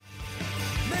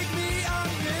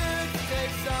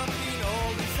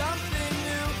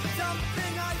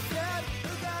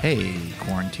Hey,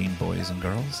 quarantine boys and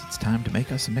girls, it's time to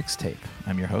make us a mixtape.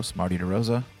 I'm your host, Marty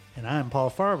DeRosa. And I'm Paul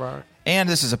Farvar. And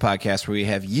this is a podcast where we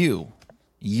have you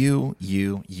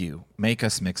make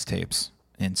us mixtapes.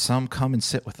 And some come and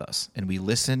sit with us. And we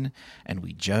listen and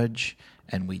we judge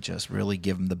and we just really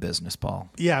give them the business, Paul.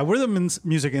 Yeah, we're the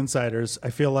music insiders. I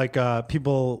feel like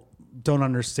people don't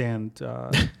understand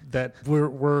that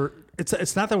we're.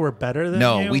 It's not that we're better than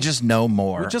you. No, we just know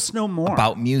more. We just know more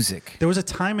about music. There was a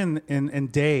time in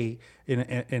a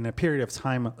period of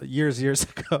time years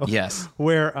ago. Yes,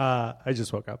 where I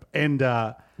just woke up and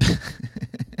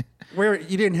where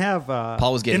you didn't have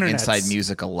Paul was getting internets. Inside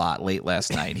Music a lot late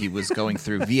last night. He was going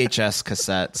through VHS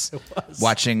cassettes,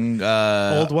 watching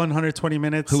old 120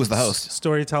 minutes. Who was the host?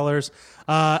 Storytellers.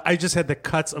 I just had the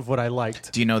cuts of what I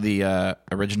liked. Do you know the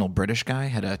original British guy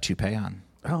had a toupee on?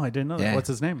 Oh, I didn't know that. What's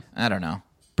his name? I don't know.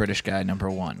 British guy number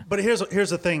one. But here's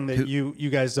the thing that you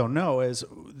guys don't know is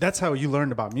that's how you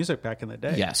learned about music back in the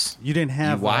day. Yes. You didn't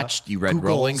have you read Google's.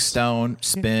 Rolling Stone,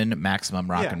 Spin, Maximum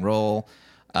Rock and Roll,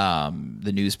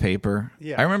 the newspaper.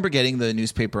 Yeah. I remember getting the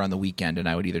newspaper on the weekend, and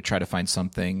I would either try to find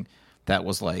something that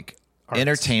was like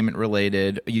entertainment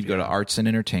related. You'd go to arts and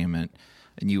entertainment,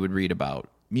 and you would read about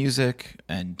music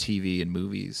and TV and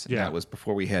movies. And that was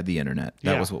before we had the internet.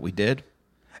 That was what we did.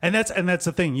 And that's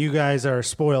the thing. You guys are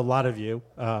spoiled. A lot of you,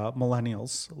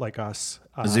 millennials like us,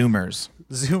 Zoomers.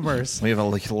 Zoomers. We have a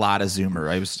lot of Zoomer.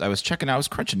 I was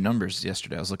crunching numbers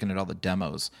yesterday. I was looking at all the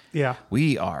demos. Yeah,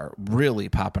 we are really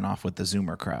popping off with the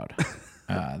Zoomer crowd.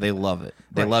 They love it.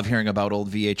 They love hearing about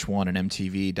old VH1 and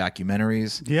MTV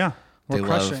documentaries. Yeah,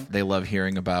 they love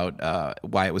hearing about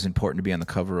why it was important to be on the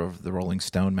cover of the Rolling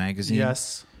Stone magazine.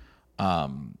 Yes.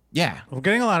 Yeah. We're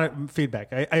getting a lot of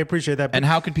feedback. I appreciate that. And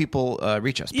how can people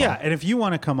reach us, Paul? Yeah, and if you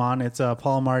want to come on, it's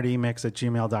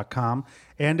paulmartymix@gmail.com.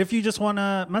 And if you just want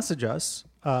to message us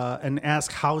and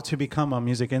ask how to become a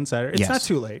music insider, it's not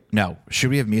too late. No. Should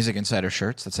we have Music Insider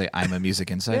shirts that say, I'm a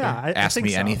music insider? Yeah, Ask think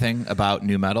me so. anything about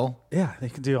new metal? Yeah, they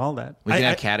can do all that. We can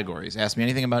have categories. Ask me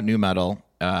anything about new metal.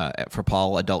 For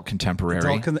Paul, adult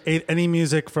contemporary. Any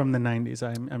music from the 90s,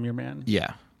 I'm your man.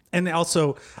 Yeah. And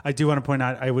also, I do want to point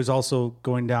out, I was also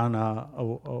going down a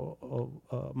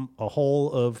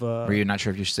hole of... Were you not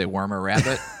sure if you should say worm or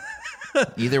rabbit?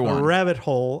 Either one. A rabbit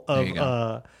hole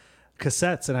of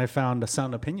cassettes, and I found a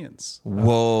Sound Opinions.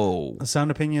 Whoa. A Sound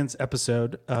Opinions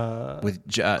episode.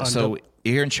 So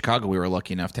here in Chicago, we were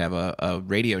lucky enough to have a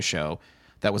radio show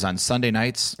that was on Sunday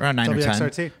nights around 9 or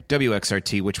 10.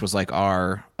 WXRT, which was like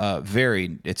our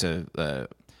it's a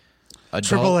adult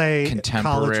AAA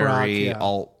contemporary college rock,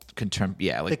 alt like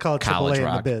they call it college AAA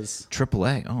rock. in the biz.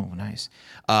 AAA, oh nice.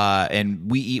 And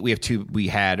we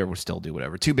had or still do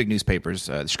whatever, two big newspapers,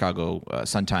 the Chicago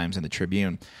Sun-Times and the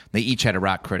Tribune. They each had a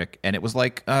rock critic, and it was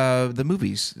like the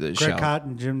movies Greg show. Kot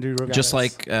and Jim DeRogatis. Just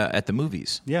like at the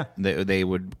movies. Yeah. They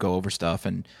would go over stuff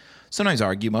and sometimes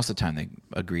argue. Most of the time they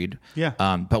agreed. Yeah.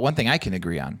 But one thing I can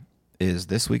agree on is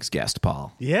this week's guest,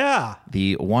 Paul. Yeah.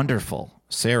 The wonderful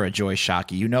Sarah Joy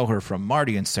Shockey. You know her from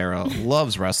Marty and Sarah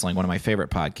Loves Wrestling, one of my favorite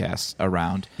podcasts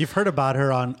around. You've heard about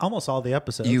her on almost all the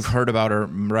episodes. You've heard about her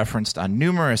referenced on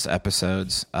numerous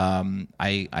episodes.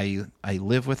 I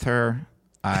live with her.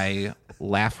 I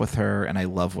laugh with her, and I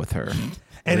love with her.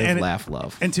 Laugh,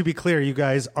 love. And to be clear, you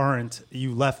guys aren't.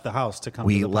 You left the house to come.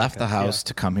 We to the left podcast. the house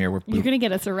to come here. You're going to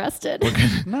get us arrested.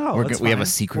 No, we have a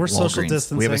secret. We're Walgreens. social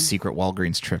distancing. We have a secret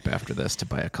Walgreens trip after this to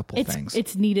buy a couple things.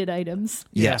 It's needed items.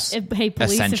 Yes. Hey,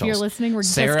 police, Essentials. if you're listening, we're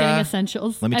Sarah, just getting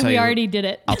essentials. Let me and tell we you, already did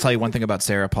it. I'll tell you one thing about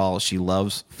Sarah, Paul. She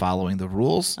loves following the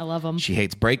rules. I love them. She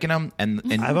hates breaking them. And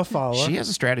I have a follower. She has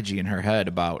a strategy in her head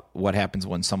about what happens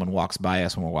when someone walks by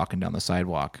us when we're walking down the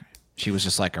sidewalk. She was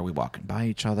just like, are we walking by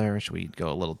each other? Should we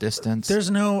go a little distance? There's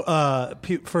no,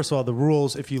 first of all, the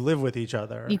rules, if you live with each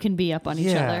other. You can be up on each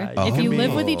Yeah, other. you If you can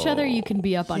live be- with each other, you can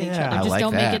be up on each Yeah. other. I Just like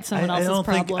don't that. make it someone I else's don't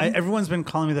problem. everyone's been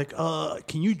calling me like,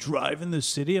 can you drive in the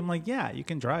city? I'm like, yeah, you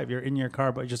can drive. You're in your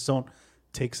car, but just don't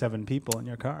take 7 people in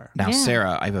your car. Now, Yeah.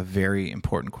 Sarah, I have a very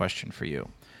important question for you.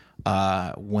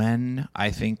 When I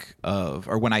think of,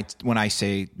 or when I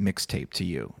say mixtape to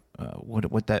you,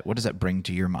 what does that bring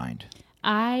to your mind?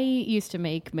 I used to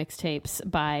make mixtapes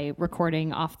by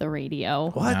recording off the radio.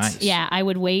 What? Nice. Yeah, I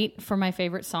would wait for my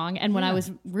favorite song. And when I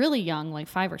was really young, like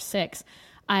 5 or 6,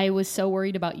 I was so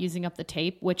worried about using up the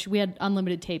tape, which we had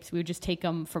unlimited tapes. We would just take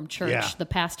them from church. Yeah. The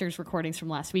pastor's recordings from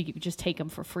last week, you could just take them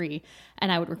for free.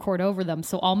 And I would record over them.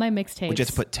 So all my mixtapes... Would you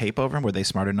have to put tape over them? Were they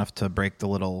smart enough to break the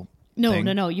little No. thing?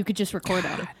 You could just record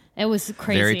them. It was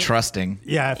crazy. Very trusting.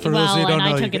 Yeah, for those who don't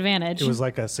know, I took advantage. It was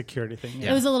like a security thing.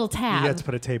 It was a little tab. You had to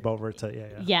put a tape over it to,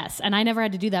 Yes, and I never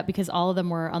had to do that because all of them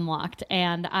were unlocked,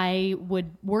 and I would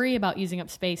worry about using up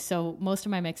space. So most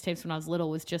of my mixtapes when I was little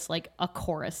was just like a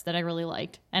chorus that I really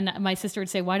liked, and my sister would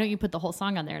say, "Why don't you put the whole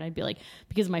song on there?" And I'd be like,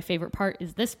 "Because my favorite part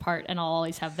is this part, and I'll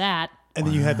always have that." And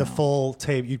then you had the full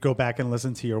tape. You'd go back and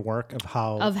listen to your work of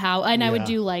how, and I would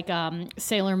do like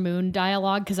Sailor Moon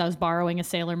dialogue because I was borrowing a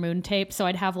Sailor Moon tape. So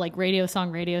I'd have like radio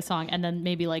song, and then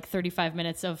maybe like 35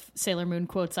 minutes of Sailor Moon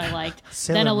quotes I liked,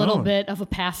 then a little bit of a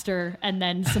pastor, and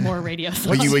then some more radio songs.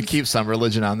 Well, you would keep some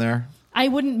religion on there? I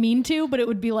wouldn't mean to, but it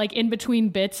would be like in between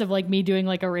bits of like me doing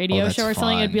like a radio show or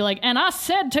something. It'd be like, and I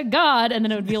said to God, and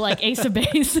then it would be like Ace of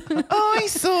Base. I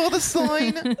saw the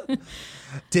sign.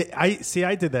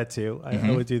 I did that too.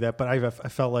 I would do that, but I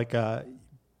felt like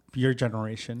your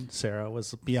generation, Sarah,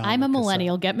 was beyond. I'm a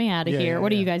millennial. Get me out of here.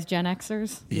 What are you guys, Gen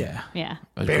Xers? Yeah. Yeah.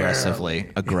 Aggressively.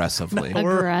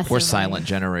 We're silent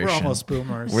generation. We're almost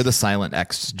boomers. We're the silent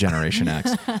X, Generation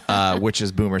X, which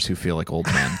is boomers who feel like old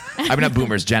men. I mean, not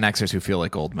boomers, Gen Xers who feel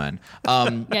like old men.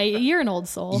 Yeah, you're an old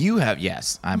soul. You have,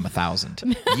 yes, I'm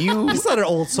 1,000. He's not an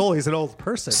old soul. He's an old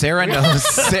person. Sarah knows.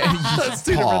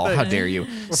 Paul, how dare you?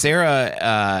 Sarah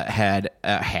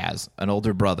has an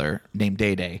older brother named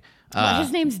Day Day.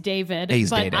 His name's David,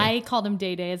 but Day-Day. I called him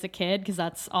Day Day as a kid because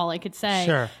that's all I could say.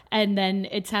 Sure. And then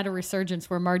it's had a resurgence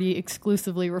where Marty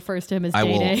exclusively refers to him as Day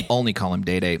Day. I will only call him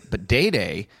Day Day. But Day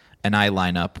Day and I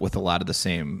line up with a lot of the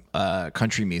same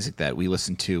country music that we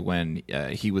listened to when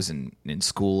he was in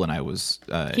school and I was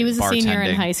he was a senior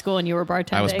in high school and you were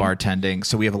bartending. I was bartending.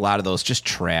 So we have a lot of those just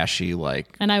trashy,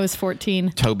 like... And I was 14.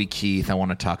 Toby Keith, I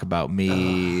Want to Talk About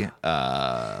Me.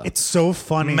 It's so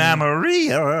funny.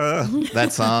 Maria.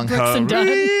 That song. Brooks and Dunn.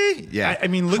 Yeah. I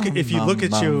mean, if you look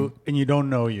at you and you don't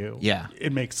know you,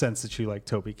 it makes sense that you like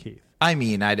Toby Keith. I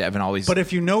mean, I haven't always. But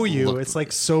if you know you, it's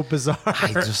like so bizarre.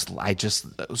 I just.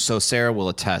 So Sarah will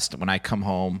attest. When I come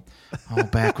home,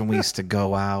 back when we used to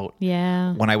go out.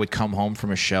 Yeah. When I would come home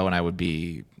from a show and I would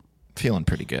be feeling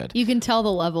pretty good. You can tell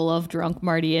the level of drunk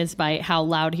Marty is by how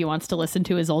loud he wants to listen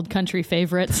to his old country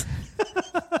favorites.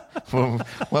 When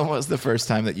was the first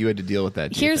time that you had to deal with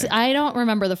that? I don't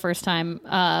remember the first time.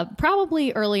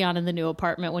 Probably early on in the new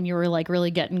apartment when you were like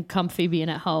really getting comfy being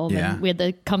at home and we had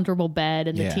the comfortable bed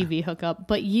and the TV hookup.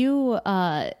 But you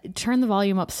turn the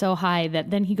volume up so high that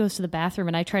then he goes to the bathroom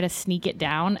and I try to sneak it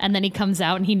down and then he comes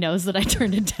out and he knows that I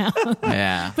turned it down.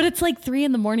 Yeah. But it's like 3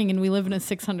 a.m. and we live in a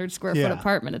 600 square foot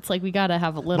apartment. It's like we got to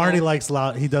have a little. Marty likes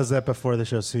loud. He does that before the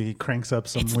show, so he cranks up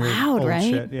some weird loud, old right?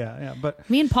 shit. Yeah. But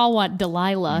me and Paul want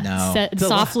Delilah set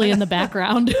softly in the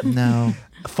background. No.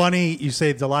 Funny you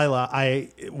say Delilah.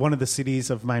 One of the CDs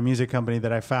of my music company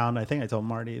that I found, I think I told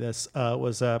Marty this,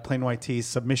 was Plain White Tee's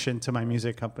submission to my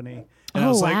music company. And I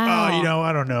was like,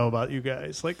 I don't know about you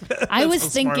guys. Like, I was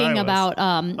thinking about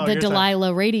the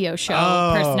Delilah radio show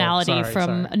personality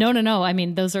from. No. I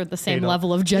mean, those are the same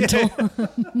level of gentle.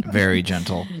 Very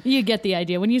gentle. You get the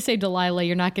idea. When you say Delilah,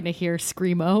 you're not going to hear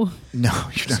Screamo. No,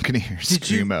 you're not going to hear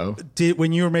Screamo.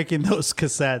 When you were making those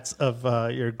cassettes of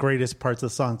your greatest parts of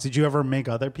the songs, did you ever make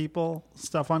other people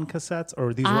stuff on cassettes,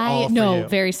 or these were all for you?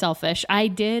 Very selfish. I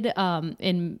did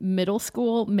in middle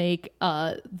school make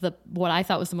what I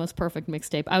thought was the most perfect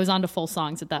mixtape. I was on to full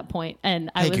songs at that point,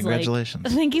 and I was congratulations.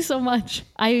 Like, thank you so much.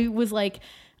 I was like,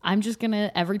 I'm just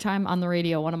gonna, every time on the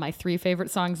radio one of my 3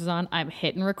 favorite songs is on, I'm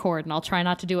hitting record, and I'll try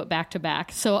not to do it back to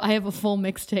back. So I have a full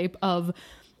mixtape of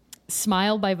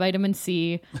Smile by Vitamin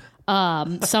C,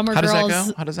 Summer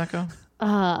Girls. How does that go?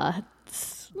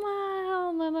 Smile.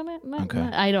 Okay.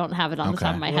 I don't have it on the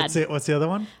top of my head. What's the other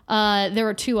one? There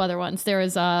were 2 other ones. There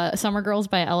was Summer Girls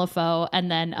by LFO and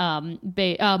then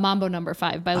Mambo No.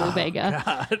 5 by Lou Bega.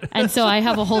 God. And so I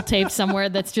have a whole tape somewhere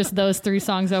that's just those 3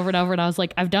 songs over and over. And I was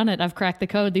like, I've done it. I've cracked the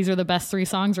code. These are the best 3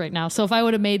 songs right now. So if I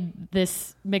would have made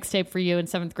this mixtape for you in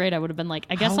 7th grade, I would have been like,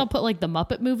 I guess I'll put like the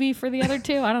Muppet movie for the other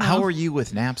 2. I don't know. How were you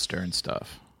with Napster and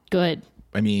stuff? Good.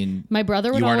 I mean, my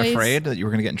brother would you weren't always, afraid that you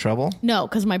were going to get in trouble? No,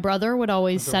 because my brother would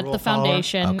always set the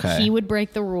foundation. Okay. He would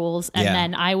break the rules, and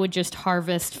then I would just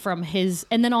harvest from his.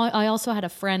 And then I also had a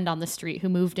friend on the street who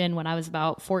moved in when I was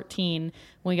about 14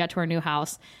 when we got to our new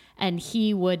house, and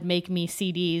he would make me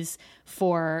CDs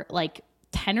for like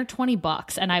 $10 or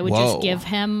 $20, and I would just give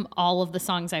him all of the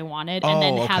songs I wanted, and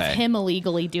then have him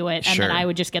illegally do it, and then I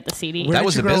would just get the CD. Where that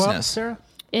was a business, Sarah?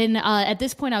 At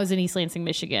this point, I was in East Lansing,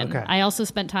 Michigan. Okay. I also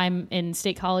spent time in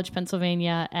State College,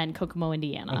 Pennsylvania, and Kokomo,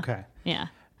 Indiana. Okay. Yeah.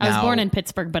 I was born in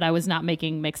Pittsburgh, but I was not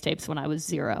making mixtapes when I was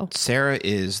 0. Sarah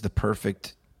is the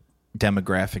perfect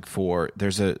demographic for.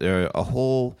 There's a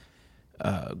whole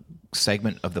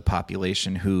segment of the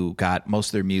population who got most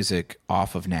of their music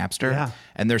off of Napster. Yeah.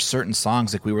 And there's certain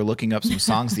songs, like we were looking up some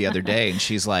songs the other day, and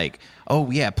she's like,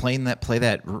 "Oh yeah, play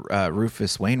that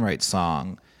Rufus Wainwright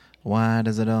song. Why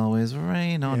does it always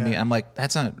rain on me?" I'm like,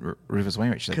 "That's not Rufus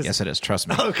Wainwright." She's like, "Yes, it is. Trust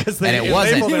me." Oh, and it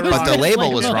wasn't, but the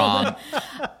label was wrong.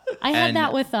 I had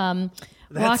that with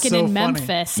Rockin' so in funny.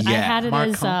 Memphis. Yeah. I had it Mark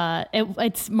as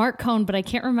it's Mark Cohn, but I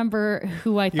can't remember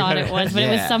who I thought it was. But it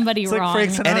was Yeah. somebody It's like wrong.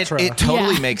 Frank Sinatra. And it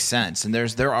totally Yeah. makes sense. And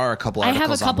there are a couple I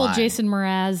articles have a couple online. Jason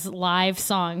Mraz live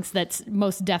songs that's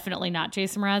most definitely not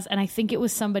Jason Mraz, and I think it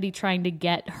was somebody trying to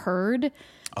get heard.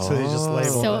 So they just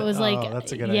labeled So it was like,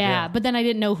 that's a good yeah, idea. but then I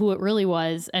didn't know who it really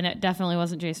was, and it definitely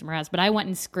wasn't Jason Mraz. But I went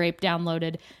and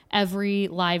downloaded every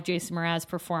live Jason Mraz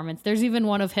performance. There's even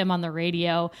one of him on the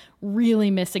radio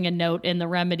really missing a note in the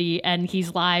remedy, and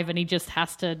he's live, and he just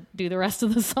has to do the rest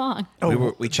of the song.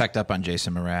 We checked up on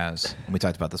Jason Mraz. We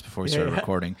talked about this before we started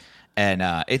recording. And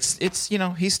it's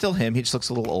he's still him. He just looks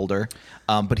a little older.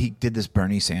 But he did this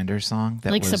Bernie Sanders song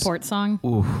that Like was support song.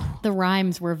 Ooh. The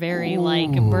rhymes were very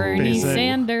like Bernie Basic.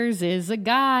 Sanders is a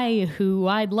guy who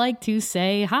I'd like to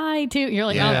say hi to. You're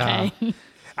like, Yeah. okay.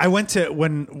 I went to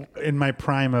when in my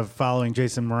prime of following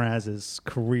Jason Mraz's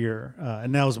career,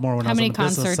 and that was more when How I was many on the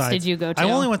business concerts side. did you go to?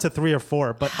 I only went to 3 or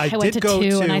 4, but I went did to go 2,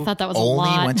 to and I thought that was a Only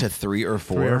lot. went to 3 or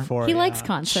 4. 3 or 4. He yeah. likes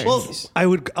concerts. Well, I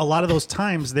would a lot of those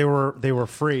times they were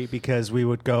free because we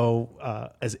would go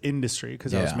as industry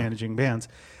because I was Yeah. managing bands,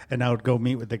 and I would go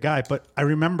meet with the guy. But I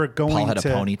remember going Paul had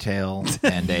to a ponytail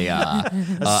and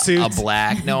a suit.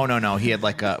 black. No. He had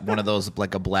like one of those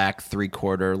like a black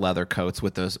 3/4 leather coats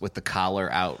with the collar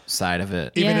outside of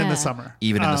it. even in Yeah. the summer.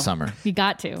 Even in the summer. You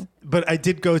got to. But I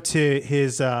did go to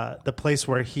his the place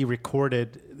where he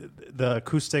recorded the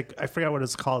acoustic. I forgot what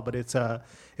it's called, but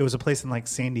it was a place in like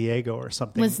San Diego or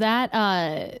something. Was that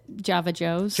Java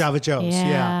Joe's? Java Joe's,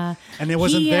 yeah. And it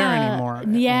wasn't there anymore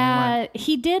when we Yeah, went.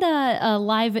 he did a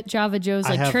live at Java Joe's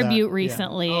I like have tribute that, yeah.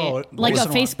 recently, Oh, like a recent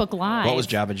one. Facebook Live. What was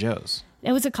Java Joe's?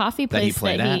 It was a coffee That he place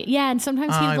played at? yeah, and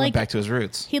sometimes He he'd went like back to his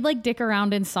roots. he'd like dick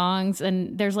around in songs,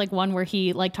 and there's like one where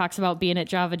he like talks about being at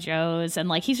Java Joe's, and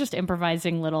like he's just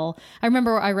improvising little. I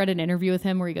remember I read an interview with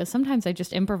him where he goes, "Sometimes I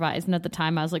just improvise," and at the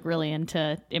time I was like really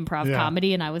into improv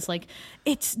comedy, and I was like,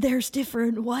 there's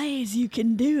different ways you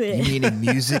can do it. You mean in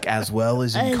music as well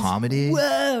as in comedy?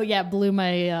 Whoa, yeah, blew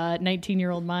my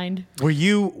 19-year-old mind. Were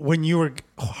you when you were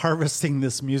harvesting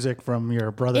this music from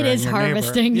your brother? It and is your neighbor?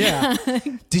 harvesting. Yeah.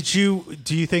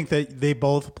 Do you think that they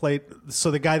both played?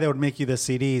 So the guy that would make you the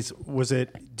CDs,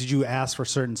 did you ask for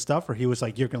certain stuff, or he was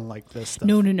like, "You're gonna like this stuff"?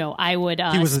 No. I would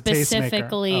was a tastemaker.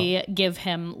 specifically give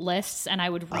him lists, and I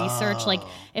would research. Like,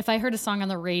 if I heard a song on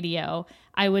the radio,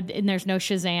 I would, and there's no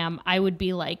Shazam, I would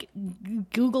be like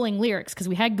Googling lyrics because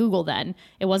we had Google then.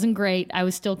 It wasn't great. I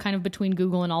was still kind of between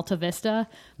Google and Alta Vista.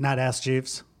 Not Ask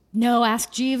Jeeves. No,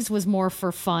 Ask Jeeves was more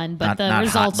for fun, but the not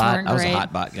results Hotbot. weren't I was great. a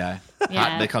Hotbot guy.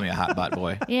 Yeah. They call me a Hotbot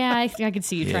boy. Yeah, I could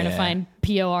see you trying to Yeah. find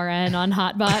PORN on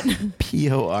Hotbot.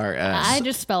 PORS. I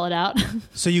just spell it out.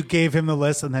 So you gave him the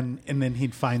list, and then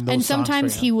he'd find those. And songs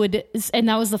sometimes for he you. would, and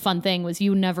that was the fun thing, was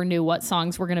you never knew what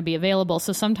songs were going to be available.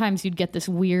 So sometimes you'd get this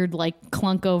weird like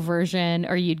Clunko version,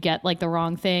 or you'd get like the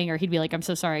wrong thing, or he'd be like, "I'm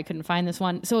so sorry, I couldn't find this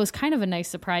one." So it was kind of a nice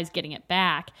surprise getting it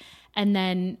back. And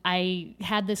then I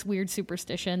had this weird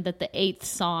superstition that the 8th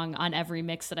song on every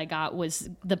mix that I got was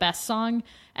the best song.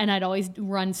 And I'd always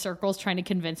run circles trying to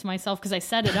convince myself, because I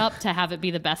set it up to have it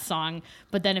be the best song.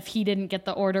 But then if he didn't get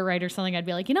the order right or something, I'd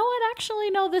be like, you know what?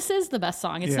 Actually, no, this is the best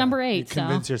song. It's Yeah, number you 8.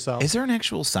 convince So yourself. Is there an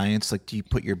actual science? Like, do you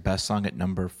put your best song at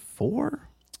number 4?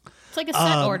 it's like a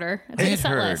set order. It's like a had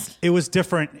set heard. list. It was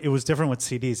different. It was different with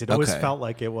CDs. It always Okay. felt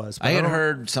like it was. But I had don't-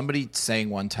 heard somebody saying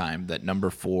one time that number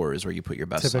 4 is where you put your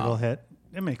best typical song. hit.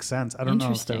 It makes sense. I don't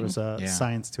know if there Interesting. was a Yeah.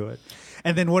 science to it.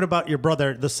 And then what about your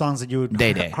brother? The songs that you would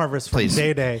Day Day. harvest from Please.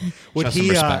 Day Day. Would Show some he?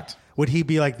 respect. Would he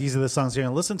be like, these are the songs you're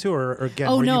going to listen to, or again?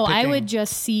 Oh, were you no, I picking- would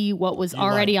just see what was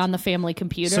already liked. on the family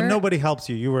computer. So nobody helps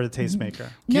you. You were the tastemaker.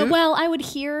 No, well, I would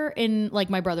hear in like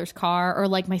my brother's car, or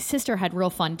like my sister had real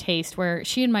fun taste where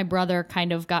she and my brother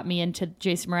kind of got me into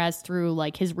Jason Mraz through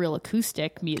like his real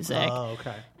acoustic music. Oh,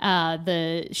 okay.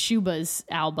 The Shubas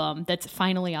album that's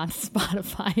finally on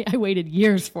Spotify. I waited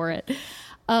years for it.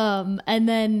 And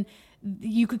then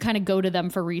you could kind of go to them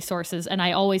for resources. And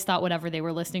I always thought whatever they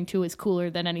were listening to is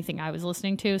cooler than anything I was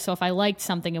listening to. So if I liked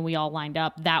something and we all lined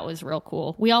up, that was real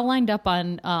cool. We all lined up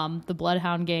on the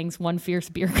Bloodhound Gang's One Fierce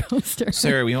Beer Coaster.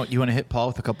 Sarah, you want to hit Paul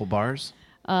with a couple bars?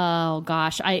 Oh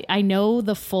gosh, I know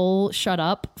the full "Shut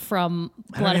Up" from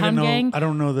Bloodhound Gang. I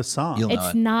don't know the song.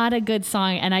 It's not a good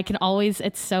song, and I can always.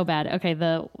 It's so bad. Okay,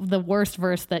 the worst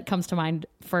verse that comes to mind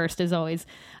first is always,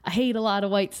 "I hate a lot of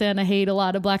whites and I hate a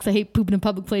lot of blacks. I hate pooping in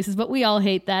public places, but we all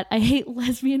hate that. I hate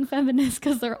lesbian feminists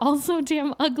because they're all so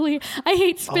damn ugly. I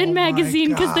hate Spin Magazine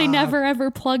because they never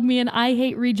ever plug me, and I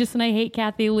hate Regis and I hate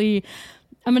Kathy Lee."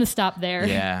 I'm going to stop there.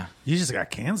 Yeah. You just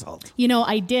got canceled. You know,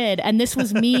 I did. And this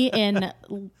was me in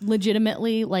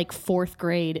legitimately like 4th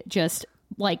grade, just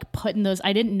like putting those.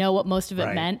 I didn't know what most of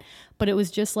it meant, but it was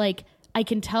just like, I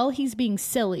can tell he's being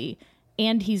silly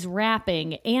and he's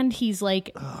rapping and he's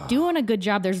like doing a good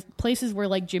job. There's places where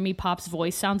like Jimmy Pop's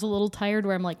voice sounds a little tired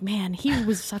where I'm like, man, he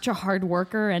was such a hard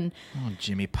worker. And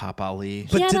Jimmy Pop Ali.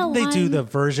 But didn't they do the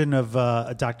version of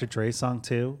a Dr. Dre song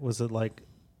too? Was it like,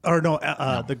 or no.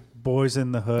 The Boys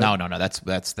in the Hood? No.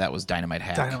 That was Dynamite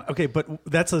Hack. Okay, but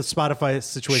that's a Spotify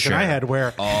situation I had where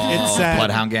it said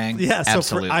Bloodhound Gang. Yeah,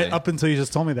 absolutely. So up until you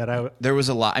just told me that, there was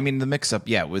a lot. I mean, the mix up,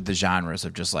 with the genres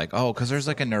of just like, because there's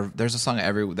like there's a song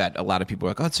that a lot of people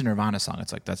are like, it's a Nirvana song.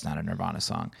 It's like, that's not a Nirvana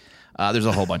song. There's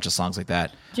a whole bunch of songs like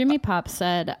that. Jimmy Pop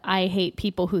said, "I hate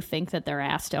people who think that their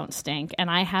ass don't stink." And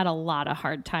I had a lot of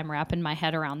hard time wrapping my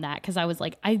head around that because I was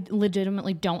like, I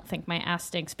legitimately don't think my ass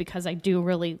stinks because I do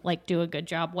really like do a good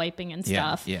job wiping and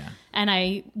stuff. Yeah. And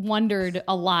I wondered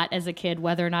a lot as a kid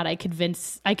whether or not I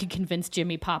could convince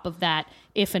Jimmy Pop of that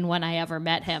if and when I ever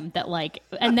met him. That like,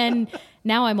 and then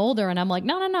now I'm older and I'm like,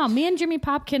 no. Me and Jimmy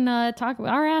Pop can talk.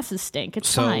 Our asses stink.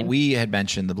 It's fine. So we had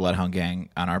mentioned the Bloodhound Gang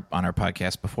on our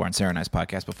podcast before, on Sarah and I's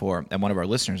podcast before, and one of our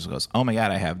listeners goes, "Oh my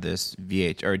God, I have this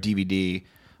VH or DVD."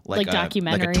 Like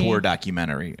documentary, like a tour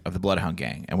documentary of the Bloodhound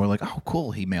Gang, and we're like, "Oh,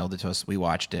 cool!" He mailed it to us. We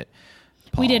watched it.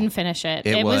 Paul, we didn't finish it.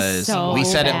 It was so we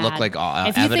said bad. It looked like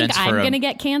if you evidence think I'm going to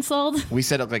get canceled. We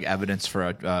said it looked like evidence for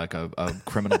a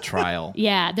criminal trial.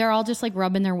 Yeah, they're all just like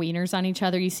rubbing their wieners on each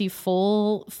other. You see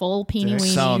full peenie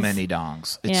weenies. So many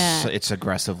dongs. It's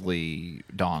aggressively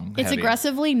dong. It's heavy.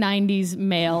 Aggressively 90s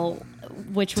male,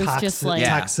 which was just like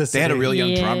toxicity. They had a real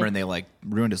young drummer and they like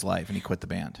ruined his life and he quit the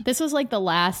band. This was like the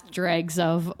last dregs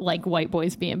of like white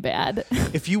boys being bad.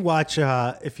 If you watch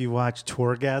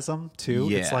Tourgasm too,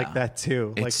 it's like that too.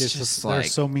 Like it's just they're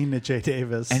so mean to Jay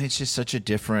Davis. And it's just such a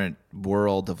different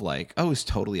world of like, it's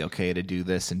totally okay to do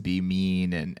this and be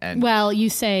mean and well, you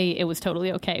say it was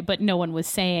totally okay, but no one was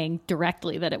saying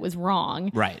directly that it was wrong.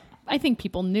 Right. I think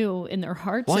people knew in their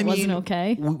hearts wasn't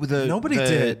okay. Nobody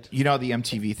did. You know the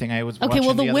MTV thing I was okay, watching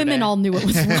well, the women all knew it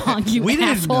was wrong, you we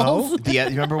assholes.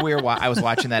 didn't know. Remember I was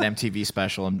watching that MTV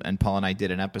special and Paul and I did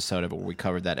an episode of it where we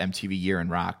covered that MTV Year in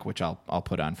Rock, which I'll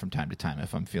put on from time to time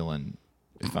if I'm feeling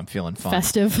fun.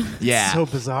 Festive. Yeah. It's so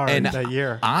bizarre and that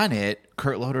year. On it,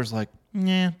 Kurt Loder's like,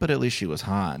 yeah, but at least she was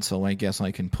hot, so I guess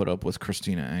I can put up with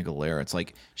Christina Aguilera. It's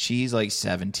like she's like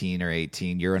 17 or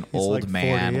 18. You're an old like 40,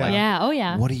 man. yeah. Like, Yeah, oh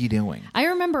yeah. What are you doing? I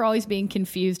remember always being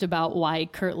confused about why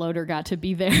Kurt Loder got to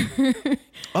be there.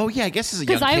 Oh yeah, I guess as a young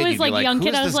kid, because I was like a young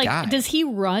kid, I was like, guy? does he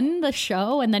run the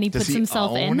show and then he puts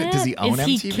himself in it? Does he own is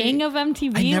MTV? He king of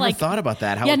MTV? I never thought about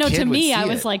that. How yeah, a no. kid To would me, see I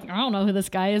was it. like, I don't know who this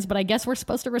guy is, but I guess we're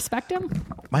supposed to respect him.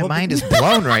 My mind is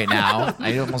blown right now.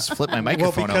 I almost flipped my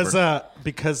microphone over.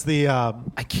 Because the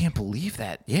I can't believe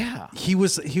that. Yeah, he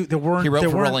wrote for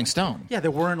Rolling Stone. Yeah,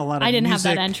 there weren't a lot of. I didn't music.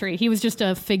 have that entry. He was just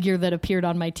a figure that appeared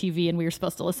on my TV, and we were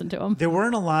supposed to listen to him. There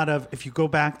weren't a lot of. If you go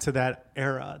back to that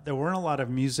era, there weren't a lot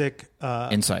of music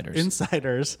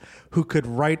insiders who could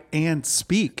write and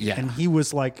speak. Yeah. And he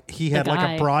was like he had like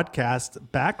a broadcast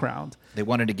background. They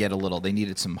wanted to get they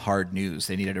needed some hard news.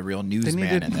 They needed a real newsman They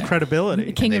needed in there. credibility.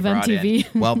 The king of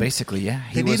MTV. Well, basically, yeah.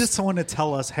 They needed someone to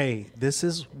tell us, hey, this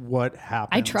is what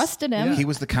happened. I trusted him. Yeah. He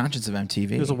was the conscience of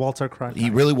MTV. He was a Walter Cronkite. He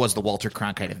really was the Walter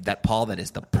Cronkite. That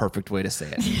is the perfect way to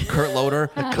say it. Kurt Loder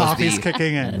was coffee's the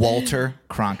kicking in. Walter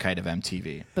Cronkite of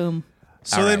MTV. Boom.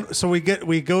 So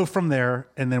we go from there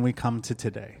and then we come to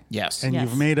today. Yes. And Yes.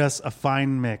 you've made us a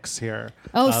fine mix here.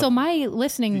 Oh, so my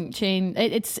listening chain,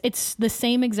 it's the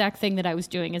same exact thing that I was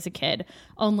doing as a kid,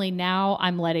 only now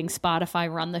I'm letting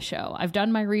Spotify run the show. I've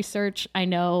done my research. I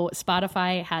know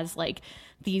Spotify has like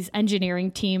these engineering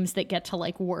teams that get to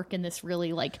like work in this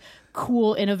really like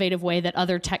cool, innovative way that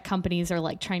other tech companies are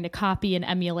like trying to copy and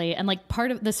emulate. And like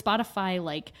part of the Spotify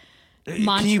like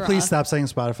mantra. Can you please stop saying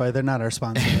Spotify? They're not our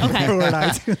sponsor. Okay. We're an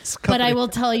iTunes company. But I will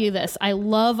tell you this. I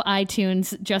love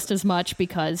iTunes just as much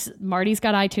because Marty's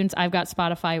got iTunes, I've got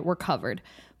Spotify, we're covered.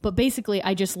 But basically,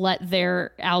 I just let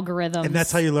their algorithms... And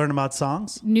that's how you learn about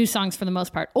songs? New songs for the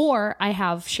most part. Or I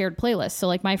have shared playlists. So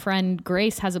like my friend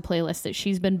Grace has a playlist that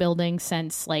she's been building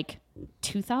since like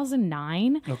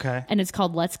 2009. Okay. And it's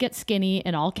called Let's Get Skinny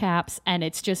in all caps. And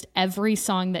it's just every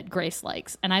song that Grace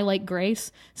likes. And I like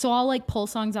Grace. So I'll like pull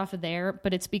songs off of there,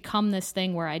 but it's become this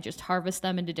thing where I just harvest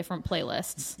them into different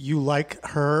playlists. You like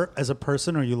her as a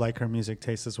person, or you like her music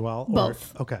taste as well?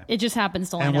 Both. Okay. It just happens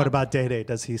to line And what up. about Day Day?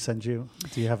 Does he send you?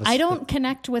 Do you have I don't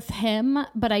connect with him,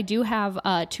 but I do have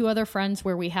 2 other friends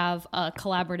where we have a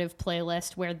collaborative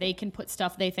playlist where they can put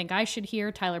stuff they think I should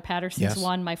hear. Tyler Patterson's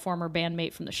one, my former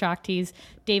bandmate from the Shock Tees.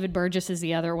 David Burgess is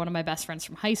the other, one of my best friends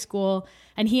from high school.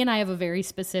 And he and I have a very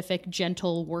specific,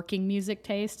 gentle, working music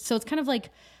taste. So it's kind of like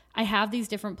I have these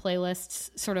different playlists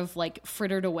sort of like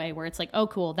frittered away where it's like, oh,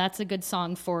 cool, that's a good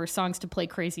song for songs to play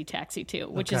Crazy Taxi to,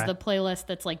 which is the playlist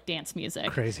that's like dance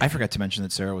music. Crazy. I forgot to mention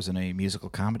that Sarah was in a musical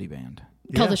comedy band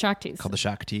called the Shock Tees. called the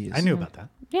Shock Tees. I knew about that.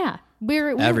 Yeah. We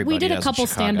Everybody did a does couple in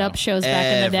Chicago. stand-up shows back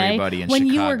in the day. Everybody in when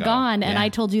you were Chicago. gone and Yeah. I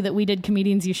told you that we did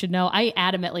Comedians You Should Know, I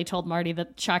adamantly told Marty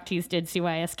that Shock Tees did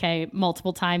CYSK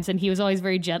multiple times, and he was always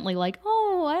very gently like,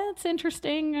 oh, that's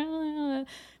interesting.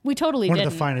 We totally One didn't.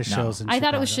 of the finest shows in I Chicago.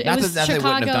 thought it was Not was that they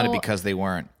wouldn't have done it Chicago- because they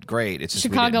weren't great. It's just we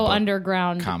Chicago didn't book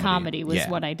Underground comedy was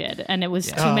what I did. And it was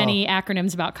too many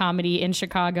acronyms about comedy in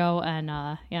Chicago. And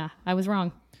I was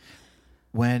wrong.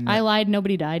 When I lied.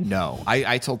 Nobody died. No,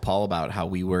 I told Paul about how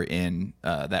we were in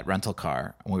that rental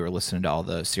car and we were listening to all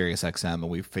the Sirius XM and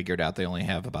we figured out they only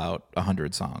have about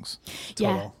 100 songs. Yeah,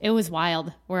 Total. it was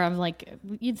wild. Where I'm like,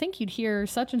 you'd think you'd hear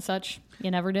such and such.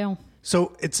 You never do.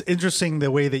 So it's interesting the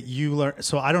way that you learn.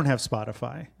 So I don't have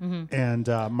Spotify, and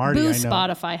Marty, Boo I know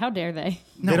Spotify. How dare they?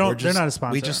 they don't. They're not a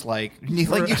sponsor. We just like you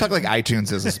talk like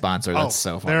iTunes is a sponsor. That's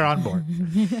so funny. They're on board.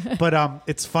 But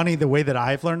it's funny the way that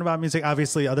I've learned about music.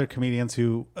 Obviously, other comedians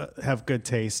who have good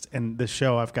taste. And this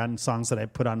show, I've gotten songs that I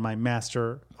put on my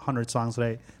master 100 songs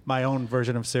that my own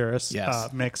version of Cirrus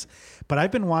mix. But I've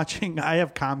been watching. I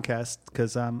have Comcast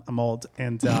because I'm old,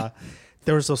 and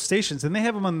there was those stations, and they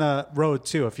have them on the road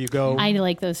too. If you go, I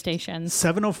like those stations.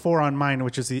 704 on mine,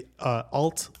 which is the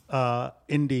alt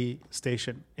indie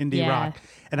station, indie rock.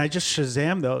 And I just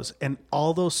Shazam those, and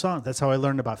all those songs. That's how I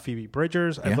learned about Phoebe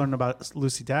Bridgers. I learned about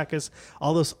Lucy Dacus,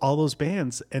 all those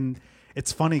bands. And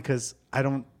it's funny because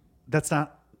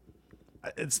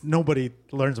it's nobody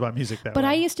learns about music that way. But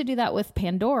I used to do that with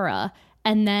Pandora,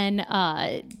 and then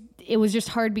it was just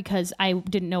hard because I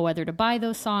didn't know whether to buy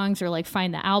those songs or like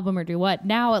find the album or do what.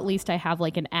 Now at least I have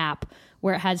like an app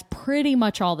where it has pretty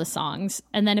much all the songs,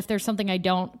 and then if there's something I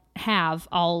don't have,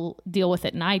 I'll deal with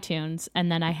it in iTunes,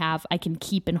 and then I can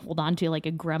keep and hold on to like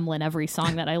a gremlin every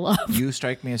song that I love. You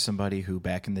strike me as somebody who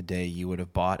back in the day you would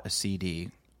have bought a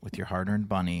CD with your hard-earned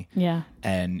money. Yeah.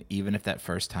 And even if that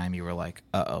first time you were like,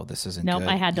 uh-oh, this isn't Nope, good.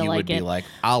 I had to you like would be it. like,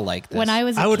 I'll like this. When I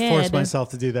was a I would kid, force myself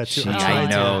to do that too. I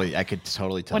know. I could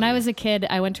totally tell when you. I was a kid,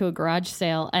 I went to a garage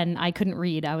sale and I couldn't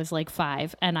read. I was like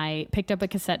 5, and I picked up a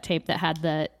cassette tape that had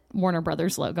the Warner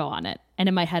Brothers logo on it. And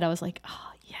in my head, I was like,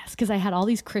 oh, yes, because I had all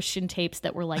these Christian tapes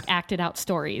that were like acted out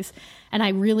stories. And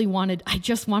I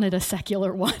just wanted a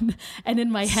secular one. And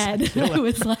in my head, I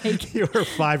was like, You were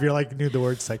 5. You're like, knew the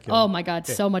word secular. oh my God,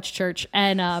 so much church.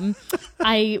 And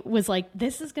I was like,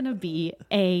 this is going to be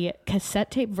a cassette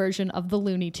tape version of the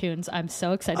Looney Tunes. I'm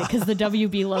so excited because the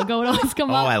WB logo would always come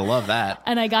up. I love that.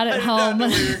 And I got it home.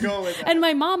 And And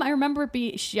my mom, I remember I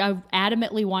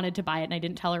adamantly wanted to buy it and I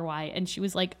didn't tell her why. And she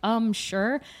was like,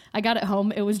 sure. I got it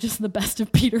home. It was just the best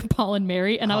of Peter, Paul, and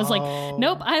Mary. And I was like,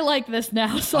 nope, I like this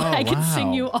now. So I can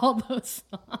sing you all those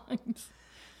songs.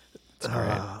 That's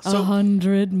great.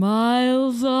 100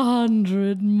 miles,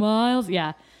 100 miles.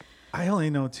 Yeah. I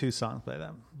only know 2 songs by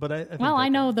them. But I think I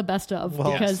know the best of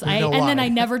because we know then why. I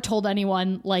never told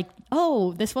anyone like,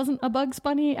 oh, this wasn't a Bugs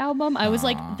Bunny album. I was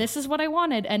like, this is what I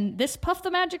wanted, and this Puff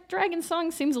the Magic Dragon song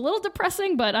seems a little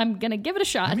depressing, but I'm gonna give it a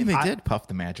shot. I mean, they did Puff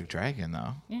the Magic Dragon,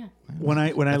 though. Yeah. When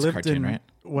I That's lived cartoon, in right?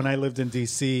 when I lived in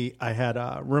DC, I had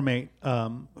a roommate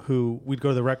who we'd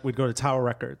go to Tower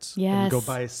Records and we'd go Yes.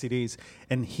 buy CDs,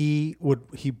 and he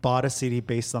bought a CD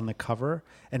based on the cover,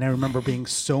 and I remember being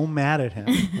so mad at him.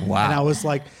 Wow. And I was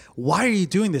like, "Why are you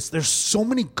doing this? There's so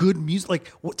many good music.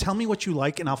 Like, tell me what you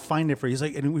like, and I'll find it for you." He's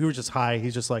like, and we were just high.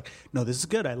 He's just like, "No, this is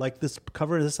good. I like this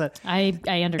cover. This that." I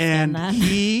understand And that.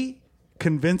 he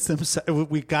convinced himself.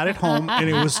 We got it home, and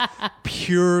it was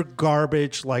pure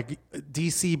garbage, like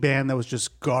DC band that was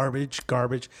just garbage.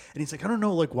 And he's like, I don't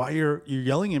know, like why you're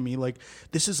yelling at me. Like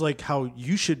this is like how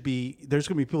you should be. There's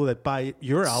gonna be people that buy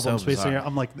your albums based on your.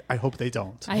 I'm like, I hope they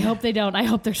don't. I hope they don't. I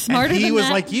hope they're smarter And he than was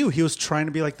that. like you. He was trying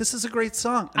to be like, this is a great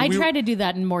song. And I we try were- to do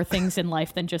that in more things in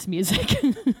life than just music.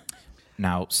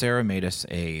 Now, Sarah made us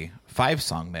a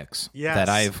 5-song mix Yes.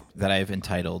 that I've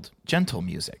entitled Gentle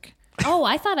Music. Oh,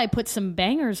 I thought I put some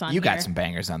bangers on. You here. got some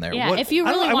bangers on there. Yeah, if you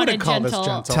really wanted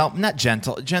gentle, not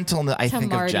gentle. Gentle. I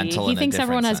think Marty. of gentle. He thinks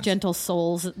everyone has gentle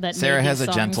souls. That Sarah has a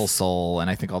songs. gentle soul, and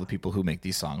I think all the people who make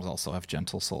these songs also have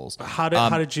gentle souls. How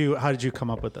did you come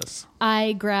up with this?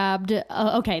 I grabbed.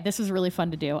 Okay, this was really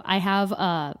fun to do. I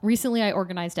have recently I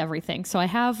organized everything, so I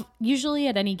have usually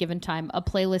at any given time a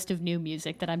playlist of new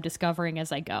music that I'm discovering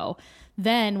as I go.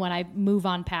 Then when I move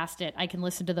on past it, I can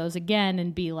listen to those again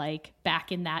and be like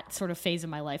back in that sort of phase of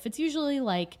my life. It's usually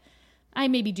like I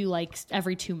maybe do like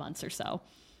every 2 months or so.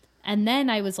 And then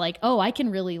I was like, oh, I can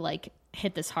really like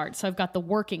hit this hard. So I've got the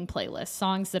working playlist,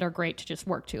 songs that are great to just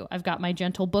work to. I've got my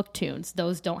gentle book tunes.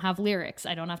 Those don't have lyrics.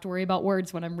 I don't have to worry about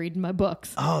words when I'm reading my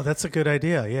books. Oh, that's a good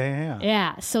idea.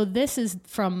 Yeah. So this is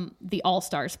from the All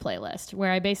Stars playlist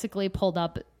where I basically pulled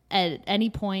up at any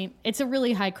point. It's a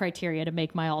really high criteria to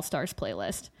make my All Stars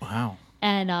playlist. Wow.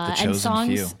 And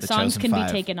songs can be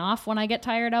taken off when I get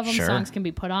tired of them. Sure. Songs can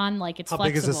be put on. Like it's flexible. How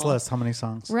big is this list? How many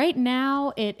songs? Right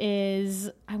now it is,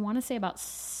 I want to say about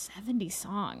 70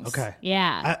 songs. Okay.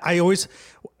 Yeah. I always,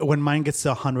 when mine gets to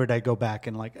 100, I go back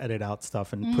and like edit out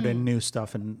stuff and put in new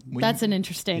stuff. And that's an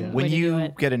interesting way when to do it.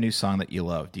 you get a new song that you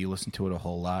love, do you listen to it a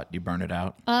whole lot? Do you burn it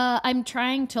out? I'm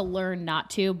trying to learn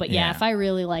not to, but yeah, if I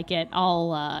really like it,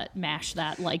 I'll mash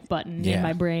that like button in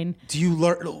my brain. Do you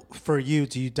learn, for you,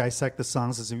 do you dissect the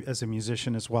songs as a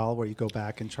musician as well, where you go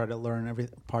back and try to learn every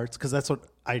parts? Because that's what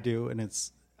I do, and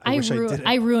it's, I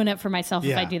ruin it for myself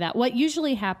if I do that. What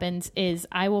usually happens is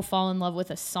I will fall in love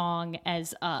with a song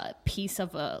as a piece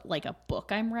of a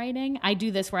book I'm writing. I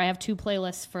do this where I have 2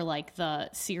 playlists for like the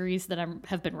series that I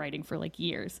have been writing for like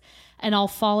years. And I'll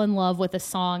fall in love with a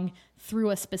song through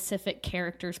a specific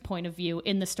character's point of view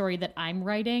in the story that I'm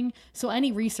writing. So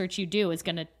any research you do is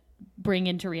going to bring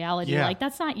into reality. Like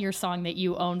that's not your song that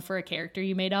you own for a character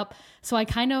you made up. So I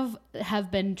kind of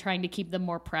have been trying to keep them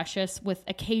more precious with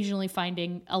occasionally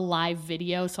finding a live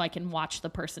video so I can watch the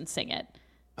person sing it.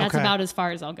 That's about as far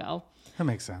as I'll go. That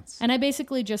makes sense. And I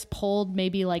basically just pulled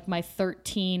maybe like my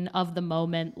 13 of the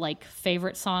moment, like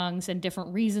favorite songs and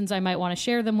different reasons I might want to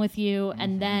share them with you. Mm-hmm.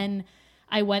 And then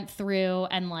I went through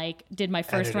and like did my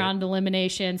first round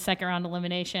eliminations, second round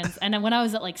eliminations. And then when I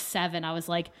was at like 7, I was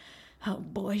like, oh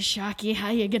boy, Shockey, how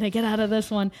you gonna get out of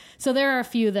this one? So there are a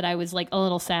few that I was like a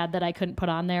little sad that I couldn't put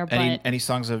on there. But any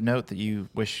songs of note that you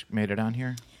wish made it on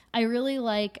here? I really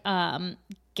like Gavin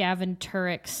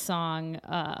Turek's song.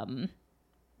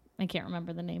 I can't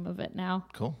remember the name of it now.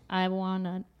 Cool. I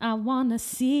wanna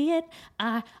see it.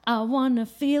 I wanna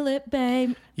feel it,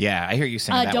 babe. Yeah, I hear you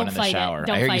singing that one in the shower.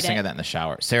 I hear you singing that in the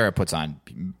shower. Sarah puts on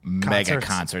mega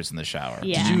concerts in the shower.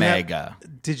 Yeah.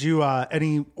 Did you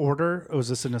any order? Or was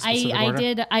this in a specific order? I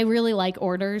did. I really like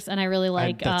orders, and I really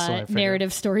like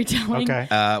narrative storytelling. Okay.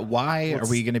 Why are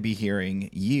we going to be hearing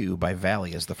 "You" by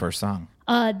Valley as the first song?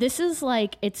 This is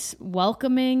like, it's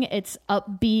welcoming, it's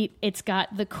upbeat, it's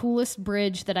got the coolest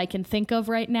bridge that I can think of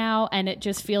right now, and it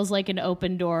just feels like an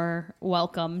open door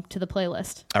welcome to the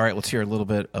playlist. All right, let's hear a little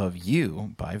bit of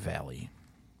 "You" by Valley.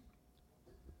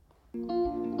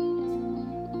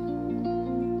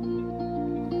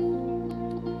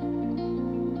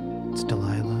 It's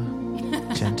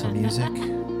Delilah. Gentle music.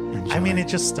 Enjoy. I mean, it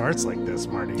just starts like this,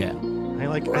 Marty. Yeah.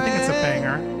 I think it's a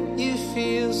banger. You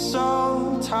feel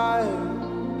so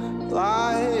tired,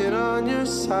 lying on your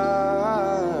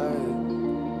side,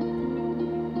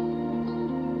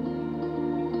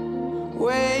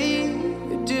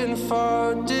 waiting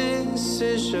for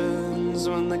decisions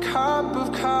when the cup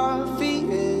of coffee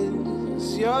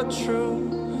is your true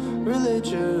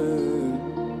religion.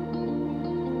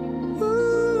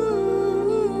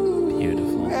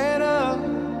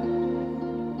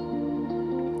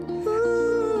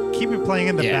 Keep it playing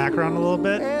in the background a little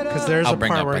bit, because there's a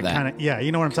part where it kind of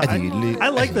you know what I'm talking. I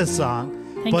like this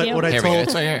song, but what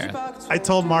I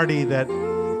told Marty that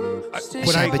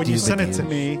when you sent it to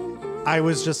me, I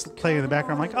was just playing in the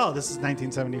background. I'm like, oh, this is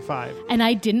 1975. And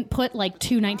I didn't put like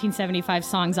 2 1975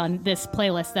 songs on this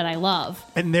playlist that I love.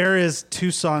 And there is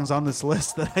 2 songs on this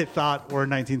list that I thought were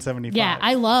 1975. Yeah,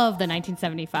 I love the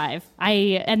 1975.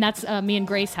 And that's me and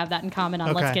Grace have that in common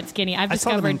on Let's Get Skinny. I've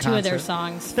discovered 2 of their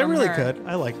songs. They're really good.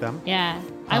 I like them. Yeah.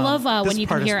 I love when you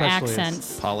can hear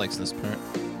accents. Paul likes this part.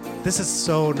 This is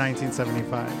so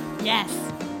 1975. Yes.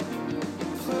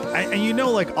 And you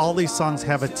know, like all these songs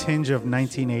have a tinge of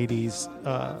 1980s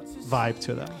vibe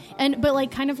to them. But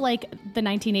like kind of like the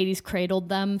 1980s cradled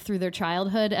them through their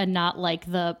childhood, and not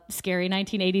like the scary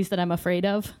 1980s that I'm afraid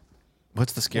of.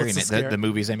 What's the scary? The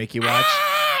movies I make you watch?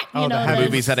 The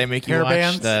movies that I make you watch?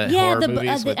 Bands? The horror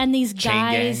movies and these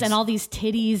guys and all these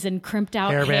titties and crimped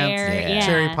out hair. Yeah.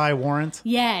 Cherry Pie Warrant.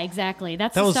 Yeah, exactly.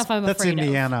 That's the stuff I'm afraid of. That's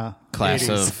Indiana class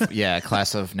 80s.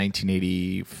 class of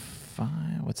 1985.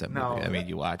 What's that movie? No. I made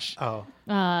you watch. Oh,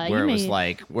 where it was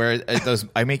like those.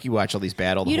 I make you watch all these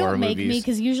bad old you horror don't make movies. me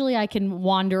because usually I can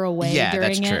wander away. Yeah, during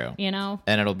that's it, true. You know,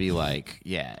 and it'll be like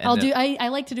I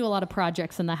like to do a lot of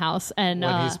projects in the house, and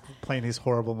when he's playing these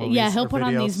horrible movies. yeah, he'll or put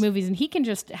on videos. these movies, and he can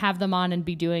just have them on and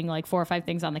be doing like 4 or 5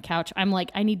 things on the couch. I'm like,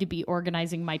 I need to be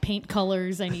organizing my paint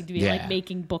colors. I need to be like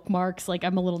making bookmarks. Like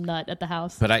I'm a little nut at the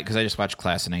house. But because I just watched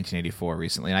Class of 1984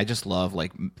 recently, and I just love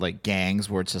like gangs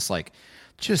where it's just like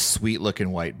just sweet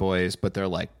looking white boys, but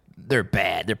they're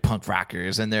bad. They're punk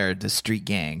rockers, and they're the street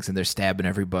gangs, and they're stabbing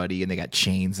everybody, and they got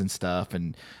chains and stuff,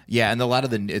 and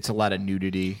and it's a lot of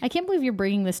nudity. I can't believe you're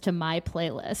bringing this to my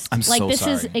playlist. I'm like so this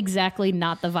sorry. is exactly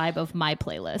not the vibe of my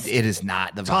playlist. It is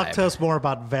not the vibe. Talk to us more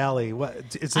about Valley. What?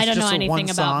 Is this I don't just know a anything one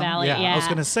about song? Valley, I yeah. was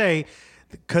going to say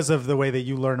because of the way that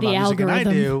you learn about The music, and I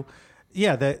algorithm. do.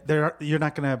 Yeah, you're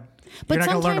not going to. But You're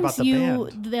not going to learn about the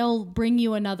band. they'll bring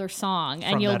you another song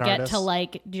and From you'll that get artist. to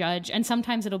like judge. And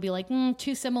sometimes it'll be like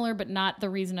too similar, but not the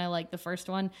reason I like the first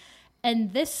one.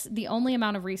 And the only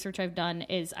amount of research I've done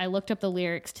is I looked up the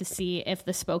lyrics to see if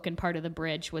the spoken part of the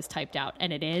bridge was typed out,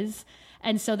 and it is.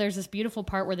 And so there's this beautiful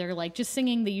part where they're like just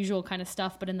singing the usual kind of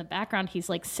stuff, but in the background he's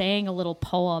like saying a little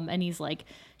poem, and he's like,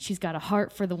 she's got a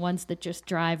heart for the ones that just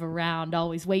drive around,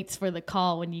 always waits for the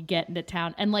call when you get into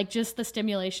town. And like just the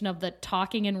stimulation of the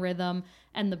talking in rhythm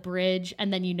and the bridge,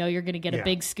 and then you're going to get a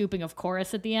big scooping of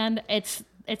chorus at the end.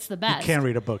 It's the best. You can't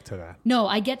read a book to that. No,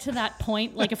 I get to that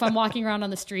point. Like if I'm walking around on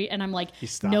the street and I'm like,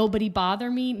 nobody bother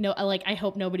me. No, like I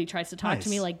hope nobody tries to talk to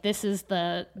me. Like this is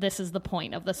the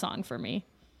point of the song for me.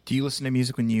 Do you listen to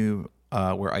music when you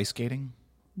were ice skating?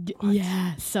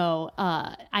 Yeah. So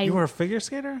You were a figure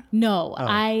skater? No,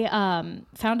 I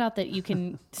found out that you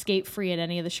can skate free at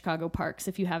any of the Chicago parks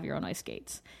if you have your own ice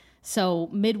skates. So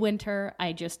midwinter,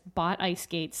 I just bought ice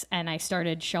skates and I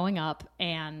started showing up.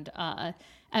 And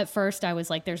at first I was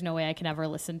like, there's no way I can ever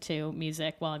listen to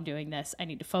music while I'm doing this. I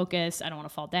need to focus. I don't want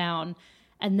to fall down.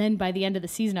 And then by the end of the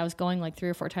season, I was going like 3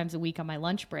 or 4 times a week on my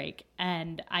lunch break.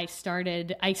 And I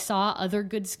saw other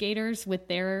good skaters with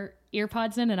their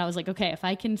earpods in. And I was like, okay, if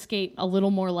I can skate a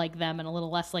little more like them and a little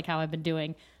less like how I've been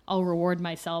doing, I'll reward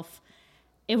myself.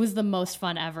 It was the most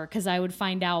fun ever because I would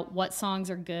find out what songs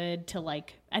are good to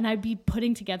like, and I'd be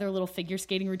putting together little figure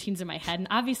skating routines in my head. And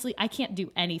obviously I can't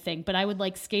do anything, but I would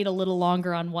like skate a little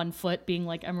longer on one foot being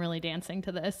like, I'm really dancing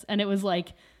to this. And it was like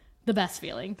the best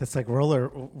feeling. That's like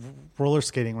roller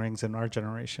skating rings in our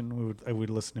generation. We would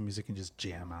listen to music and just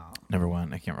jam out. Never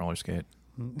went. I can't roller skate.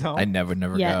 No, I never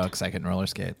Yet. go because I couldn't roller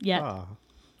skate. Yeah.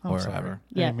 I'm or sorry. ever.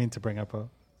 I Yeah. didn't mean to bring up a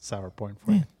sour point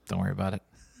for you. Don't worry about it.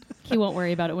 He won't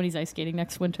worry about it when he's ice skating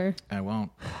next winter. I won't.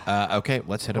 Okay,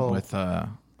 let's hit him with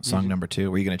song number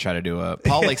 2. Were you going to try to do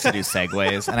Paul likes to do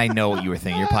segues, and I know what you were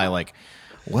thinking. You're probably like,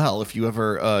 well, if you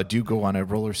ever do go on a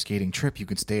roller skating trip, you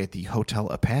can stay at the Hotel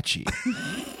Apache.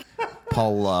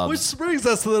 Paul loves. Which brings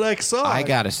us to the next song. I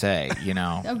gotta say,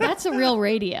 Oh, that's a real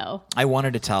radio. I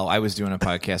wanted to tell. I was doing a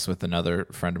podcast with another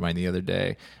friend of mine the other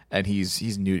day, and he's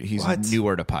new. He's What?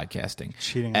 newer to podcasting,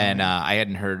 Cheating on and me. I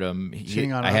hadn't heard him.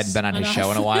 Cheating on I hadn't us. been on his On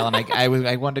show us. in a while, and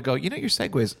I wanted to go. Your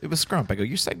segues. It was Scrump. I go.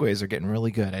 Your segues are getting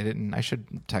really good. I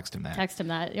should text him that. Text him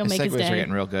that. You'll His make his segues day. are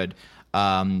getting real good.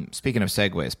 Speaking of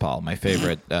segues, Paul, my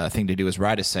favorite thing to do is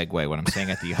ride a Segway when I'm staying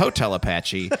at the Hotel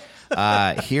Apache.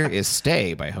 Here is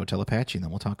Stay by Hotel Apache, and then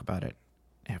we'll talk about it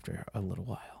after a little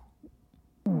while.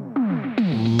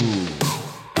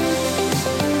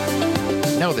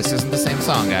 No, this isn't the same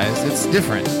song, guys. It's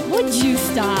different. Would you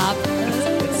stop?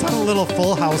 It sounded a little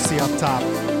full housey up top.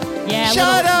 Yeah.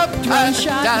 Shut little up drone and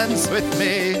shot. dance with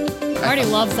me. Artie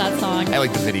loves that song. I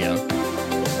like the video.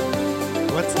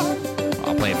 What song?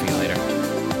 I'll play it for you later.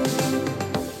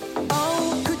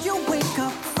 Oh, could you wake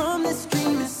up from this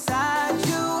dream inside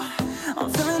you? I'm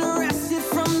feeling arrested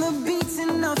from the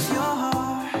beating of your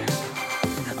heart.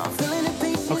 I'm feeling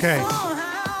impatient Okay.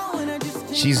 somehow, and I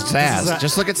just She's Zaz. a-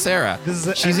 Just look at Sarah.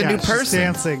 She's a new person. She's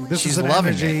dancing. This She's is an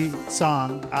loving energy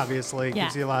song, obviously. Yeah.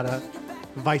 Gives you a lot of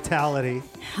vitality.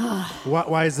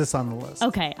 Why is this on the list?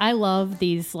 Okay, I love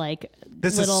these like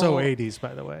This little, is so 80s,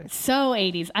 by the way. So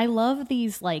 80s. I love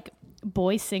these like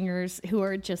boy singers who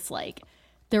are just like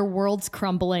their world's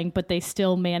crumbling, but they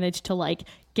still manage to like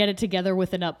get it together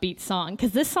with an upbeat song,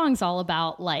 because this song's all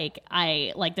about like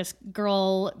this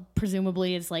girl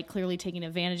presumably is like clearly taking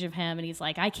advantage of him, and he's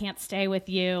like, I can't stay with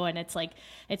you, and it's like,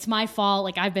 it's my fault,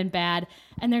 like I've been bad.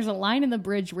 And there's a line in the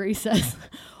bridge where he says,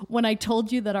 when I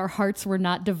told you that our hearts were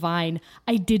not divine,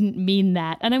 I didn't mean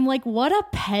that. And I'm like, what a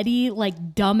petty,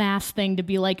 like dumbass thing to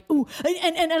be like, ooh,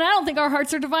 and I don't think our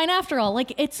hearts are divine after all.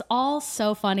 Like, it's all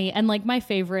so funny. And like, my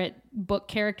favorite book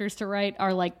characters to write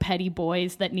are like petty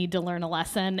boys that need to learn a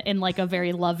lesson in like a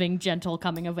very loving, gentle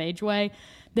coming of age way.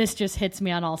 This just hits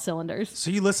me on all cylinders. So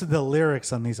you listen to the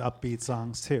lyrics on these upbeat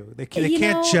songs too. They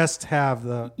can't just have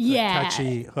the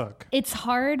catchy hook. It's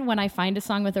hard when I find a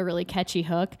song with a really catchy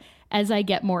hook. As I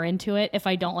get more into it, if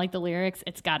I don't like the lyrics,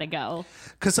 it's got to go.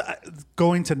 Because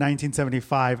going to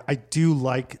 1975, I do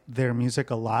like their music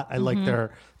a lot. I like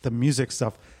the music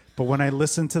stuff. But when I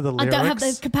listen to the lyrics... I don't have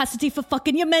the capacity for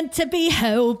fucking, you're meant to be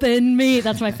helping me.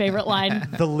 That's my favorite line.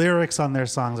 The lyrics on their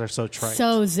songs are so trite.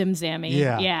 So zimzammy.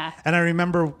 Yeah. And I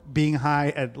remember being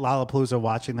high at Lollapalooza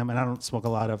watching them, and I don't smoke a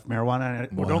lot of marijuana,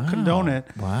 and I don't condone it.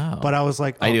 Wow. But I was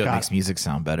like, oh, I do. God. It makes music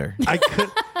sound better.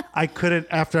 I couldn't,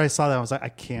 after I saw that, I was like, I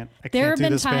can't do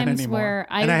this band anymore.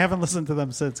 And I haven't listened to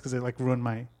them since because they like ruined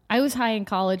my... I was high in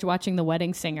college watching The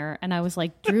Wedding Singer, and I was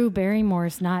like, Drew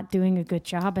Barrymore's not doing a good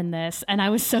job in this. And I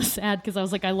was so sad because I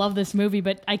was like, I love this movie,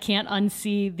 but I can't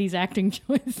unsee these acting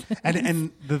choices.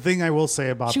 And the thing I will say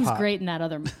about She was Pot, great in that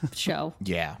other show.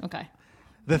 Yeah. Okay.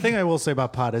 The thing I will say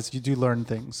about Pot is you do learn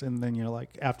things, and then you're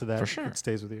like, after that, it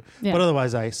stays with you. Yeah. But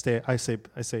otherwise, I say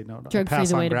no. Drug-free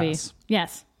the way to be.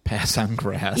 Yes. Pass on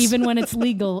grass. Even when it's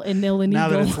legal in Illinois. Now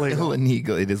that it's legal.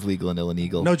 It is legal in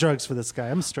Illinois. No drugs for this guy.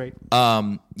 I'm straight.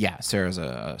 Yeah, Sarah's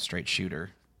a straight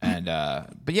shooter. And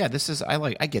but yeah,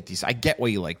 I get these. I get why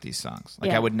you like these songs.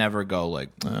 Like I would never go like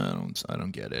I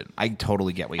don't get it. I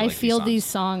totally get why you like these songs. I feel these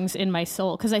songs in my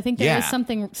soul because I think there is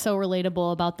something so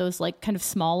relatable about those like kind of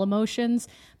small emotions,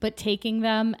 but taking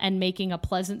them and making a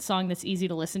pleasant song that's easy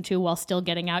to listen to while still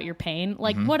getting out your pain.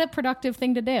 Like what a productive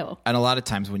thing to do. And a lot of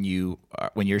times when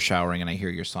you're showering and I hear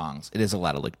your songs, it is a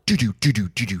lot of like do do do do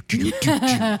do do do do.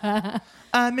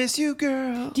 I miss you,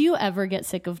 girl. Do you ever get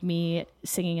sick of me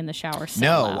singing in the shower?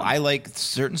 No, I like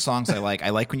certain songs. I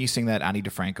like when you sing that Ani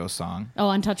DeFranco song. Oh,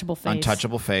 Untouchable Face.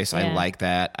 Untouchable Face. Yeah. I like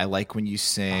that. I like when you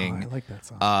sing. Oh, I like that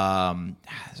song.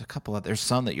 There's a couple of. There's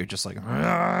some that you're just like.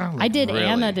 I did really.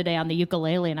 Anna today on the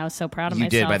ukulele, and I was so proud of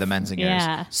myself. You did by the Menzingers.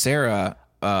 Yeah. Sarah.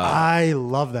 I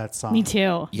love that song. Me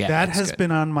too. Yeah, that has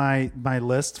been on my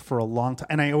list for a long time,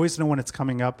 and I always know when it's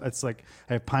coming up. It's like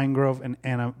I have Pine Grove and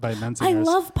Anna by Menzingers. I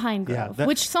love Pine Grove. Yeah,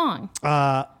 which song?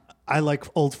 I like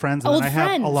Old Friends, and then I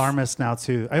have Alarmist now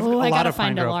too. I have a lot of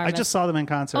Pine Grove. Alarmist. I just saw them in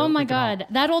concert. Oh my God,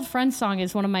 that Old Friends song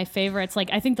is one of my favorites. Like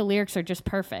I think the lyrics are just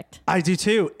perfect. I do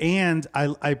too, and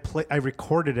I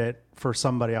recorded it for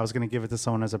somebody. I was going to give it to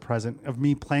someone as a present of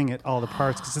me playing it all the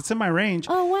parts because it's in my range.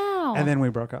 Oh wow! And then we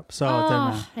broke up. So there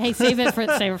now. Hey, save it for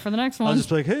the next one. I'll just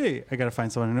be like, hey, I got to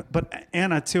find someone. But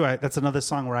Anna too. That's another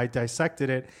song where I dissected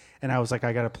it. And I was like,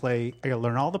 I got to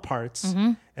learn all the parts.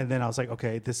 Mm-hmm. And then I was like,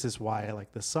 okay, this is why I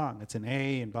like this song. It's an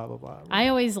A and blah, blah, blah. I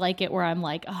always like it where I'm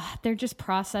like, oh, they're just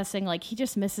processing. Like, he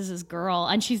just misses his girl.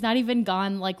 And she's not even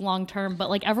gone, like, long term. But,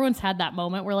 like, everyone's had that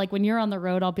moment where, like, when you're on the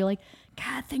road, I'll be like,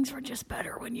 God, things were just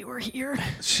better when you were here.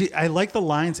 I like the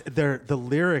lines. The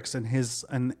lyrics in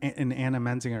Anna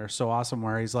Menzinger are so awesome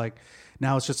where he's like,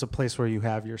 now it's just a place where you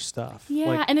have your stuff. Yeah,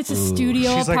 like, and it's a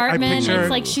studio apartment. It's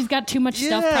like she's got too much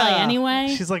stuff probably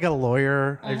anyway. She's like a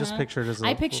lawyer. I just pictured as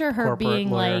I picture her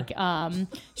being lawyer. Like,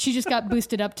 she just got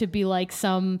boosted up to be like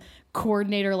some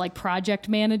coordinator, like project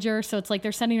manager. So it's like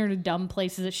they're sending her to dumb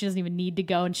places that she doesn't even need to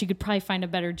go, and she could probably find a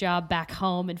better job back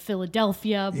home in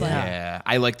Philadelphia. But yeah,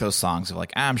 I like those songs of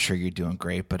like, I'm sure you're doing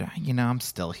great, but I'm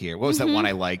still here. What was that one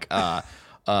I like?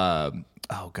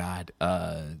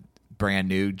 Brand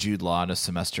new Jude Law in A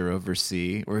Semester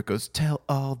Overseas, where it goes, tell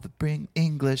all the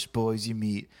English boys you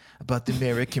meet about the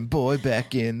American boy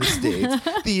back in the States,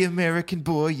 the American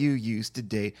boy you used to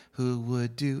date, who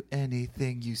would do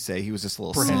anything you say. He was just a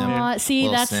little simp. See,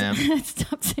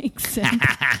 stop saying simp.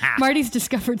 Marty's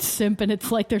discovered simp, and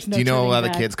it's like there's no. Do you know why the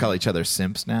kids call each other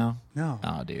simps now? No.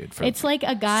 Oh, dude. It's like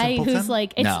a guy Simpleton? who's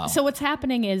like. No. So what's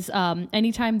happening is,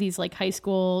 anytime these like high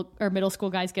school or middle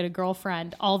school guys get a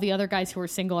girlfriend, all the other guys who are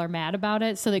single are mad about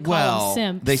it, so they call them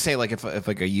simps. They say like if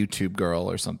like a YouTube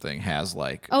girl or something has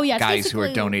like guys who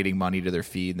are donating money to their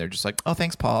feed, and they're just like, oh,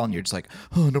 thanks, Paul, and you're just like,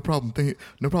 oh, no problem,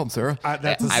 Sarah.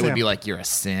 I would be like, you're a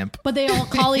simp. But they all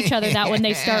call each other that when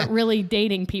they start really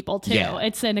dating people too. Yeah.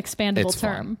 It's an expandable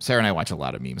term. Fun. Sarah and I watch a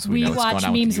lot of memes. We watch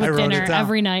memes with dinner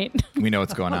every night. We know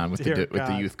what's going on with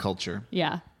the youth culture.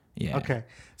 Yeah. Yeah. Okay.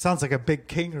 Sounds like a big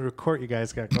kangaroo court you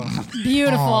guys got going on.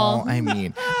 Beautiful. Oh, I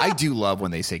mean, I do love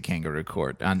when they say kangaroo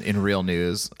court in real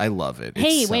news. I love it.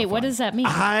 Hey, it's wait, so what fun. does that mean?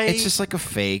 It's just like a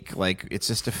fake, like it's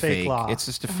just a fake law. It's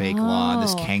just a fake law.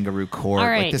 This kangaroo court, All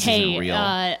right, like this hey, isn't real.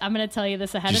 I'm going to tell you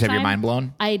this ahead Did you of just time. have your mind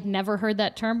blown? I'd never heard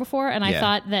that term before, and I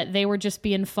thought that they were just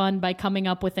being fun by coming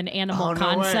up with an animal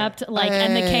concept,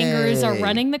 and the kangaroos are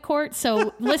running the court.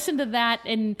 So listen to that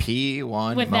and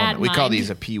P1 with moment. that We call mind. these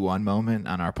a P1 moment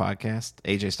on our podcast.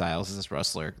 AJ Styles is this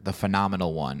wrestler, the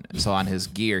phenomenal one. So on his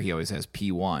gear, he always has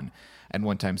P1. And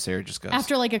one time Sarah just goes,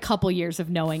 after like a couple years of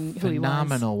knowing who he was.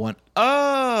 phenomenal one.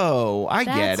 Oh, I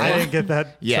get it. I didn't get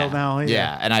that till now.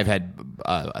 Yeah, and I've had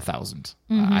 1,000.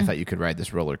 I thought you could ride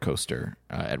this roller coaster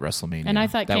at WrestleMania. And I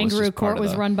thought That kangaroo just part court of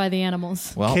was the- run by the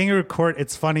animals. Well, Kangaroo court.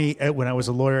 It's funny when I was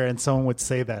a lawyer and someone would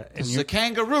say that, and it's a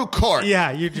kangaroo court.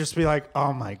 yeah, you'd just be like,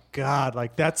 "Oh my god!"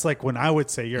 Like that's like when I would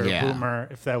say you're Yeah. a boomer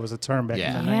if that was a term back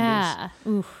in the 90s. Yeah.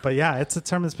 Oof. But yeah, it's a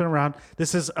term that's been around.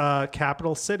 This is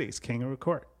capital cities, kangaroo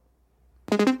court.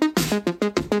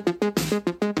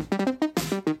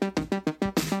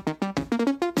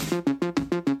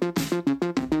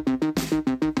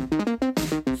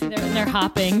 See, they're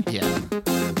hopping. Yeah.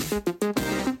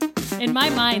 In my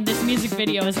mind, this music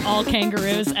video is all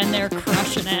kangaroos, and they're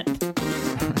crushing it.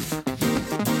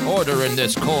 Order in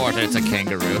this court. It's a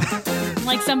kangaroo.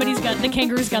 Like the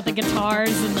kangaroo's got the guitars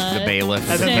and The bailiff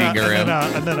is a Sing. kangaroo.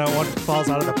 And then one falls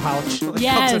out of the pouch. Like,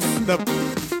 Yes.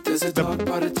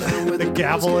 The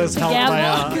gavel is held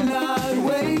by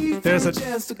there's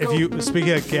if you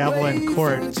speaking of gavel in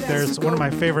court, there's one of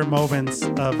my favorite moments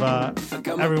of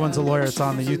Everyone's a Lawyer. It's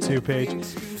on the YouTube page.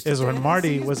 Is when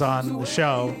Marty was on the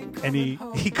show and he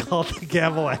called the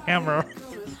gavel a hammer.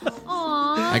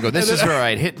 I go, this is where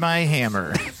I'd hit my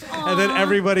hammer. And then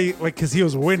everybody, like, because he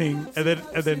was winning, and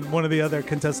then one of the other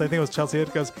contestants, I think it was Chelsea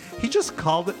Hood, goes, he just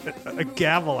called it a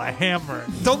gavel, a hammer.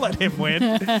 Don't let him win.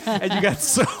 And you got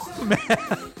so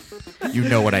mad. You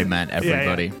know what I meant,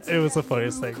 everybody. Yeah. It was the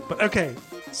funniest thing. But okay,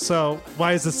 so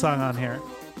why is this song on here?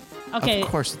 Okay. Of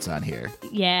course it's on here.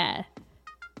 Yeah.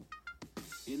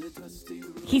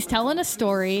 He's telling a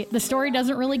story. The story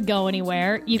doesn't really go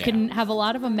anywhere. You can have a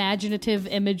lot of imaginative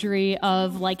imagery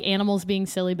of like animals being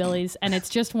silly billies, and it's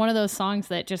just one of those songs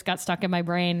that just got stuck in my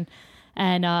brain.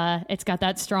 And it's got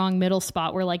that strong middle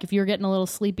spot where, like, if you're getting a little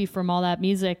sleepy from all that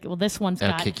music, well, this one's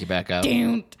That'll got kick you back up.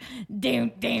 Down.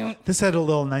 This had a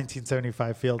little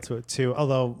 1975 feel to it too,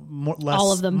 although less,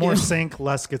 All of them more do. sync,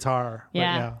 less guitar. But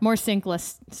Yeah, more sync,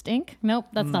 less stink. Nope,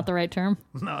 that's not the right term.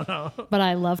 No. But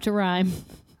I love to rhyme.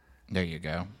 There you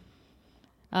go.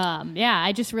 Yeah,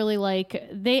 I just really like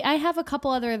I have a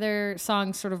couple other their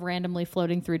songs sort of randomly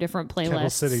floating through different playlists. Capital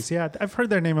Cities. Yeah, I've heard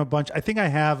their name a bunch. I think I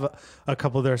have a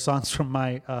couple of their songs from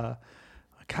my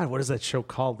God, what is that show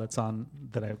called that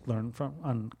I learned from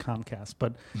on Comcast?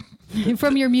 But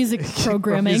From your music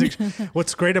programming.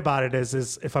 What's great about it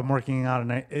is if I'm working out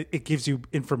and it gives you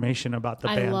information about the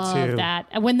I band love too.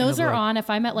 that. When those And are I'm like, on, if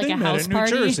I'm at like they a met house in New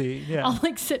party, Jersey, yeah. I'll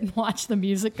like sit and watch the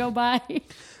music go by.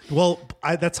 Well,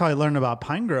 that's how I learned about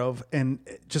Pine Grove, and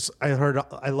I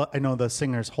know the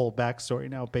singer's whole backstory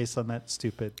now based on that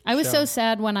stupid. I was show. so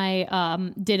sad when I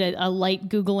did a light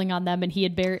Googling on them, and he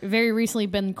had very recently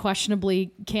been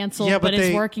questionably canceled, Yeah, but but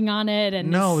is working on it.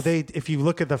 And if you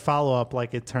look at the follow up,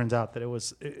 like it turns out that it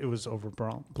was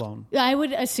overblown. I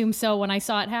would assume so when I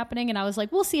saw it happening, and I was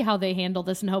like, we'll see how they handle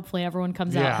this, and hopefully everyone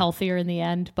comes out healthier in the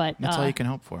end. But That's all you can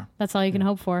hope for. That's all you can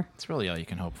hope for. That's really all you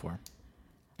can hope for.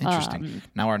 Interesting.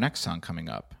 Now our next song coming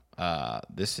up.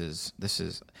 These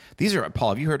are Paul.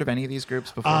 Have you heard of any of these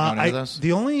groups before going into those?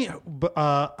 The only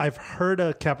I've heard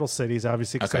of Capital Cities,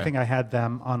 obviously, because I think I had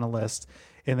them on a list,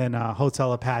 and then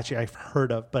Hotel Apache I've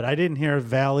heard of, but I didn't hear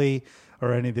Valley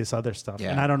or any of this other stuff,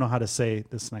 and I don't know how to say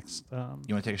this next. You want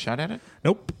to take a shot at it?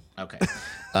 Nope. Okay.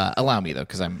 Allow me though,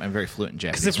 because I'm very fluent in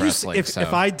Japanese wrestling. If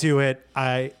I do it,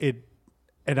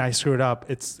 and I screw it up,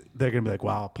 they're gonna be like,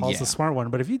 "Wow, Paul's the smart one."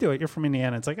 But if you do it, you're from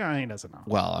Indiana. It's like, he doesn't know.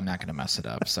 Well, I'm not going to mess it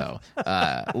up. So,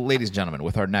 ladies and gentlemen,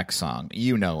 with our next song,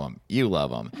 you know him, you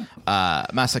love him,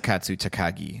 Masakatsu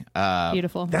Takagi.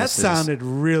 Beautiful. That sounded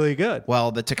really good.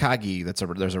 Well, the Takagi,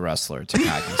 there's a wrestler,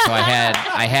 Takagi. So I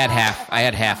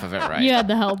had half of it right. You had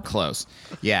the help. Close.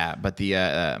 Yeah, but the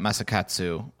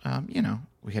Masakatsu,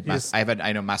 we had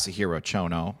I know Masahiro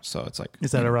Chono, so it's like,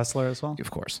 is that a wrestler as well?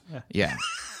 Of course. Yeah.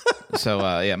 So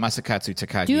Masakatsu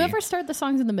Takagi. Do you ever start the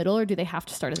songs in the middle, or do they have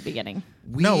to start at the beginning?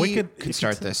 We could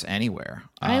start this anywhere.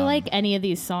 I like any of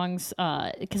these songs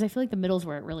because I feel like the middle's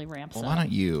where it really ramps up. Why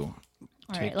don't you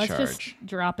All take right, let's charge? just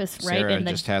drop us right Sarah in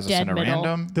the just has us dead in a middle.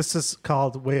 random. This is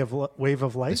called Wave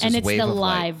of Light. This And is it's Wave the of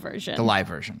Light. live version. The live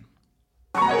version.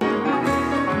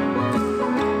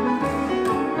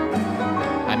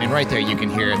 mean, right there you can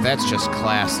hear that's just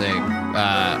classic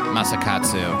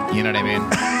Masakatsu. You know what I mean?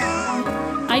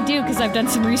 I do, because I've done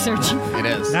some research. It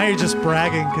is. Now you're just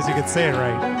bragging because you could say it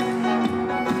right.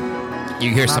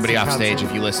 You hear somebody off stage,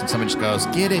 if you listen, someone just goes,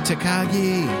 "Get it,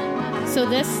 Takagi." So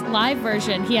this live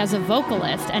version, he has a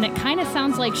vocalist, and it kind of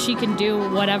sounds like she can do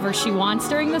whatever she wants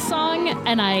during the song,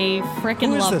 and I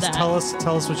freaking love this? that. Tell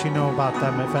us what you know about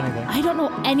them, if anything. I don't know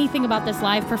anything about this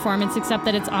live performance except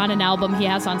that it's on an album he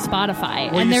has on Spotify,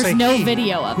 and there's no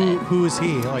video of it. Who is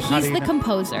he? Like, he's the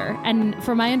composer, and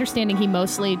from my understanding, he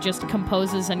mostly just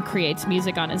composes and creates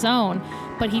music on his own,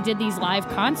 but he did these live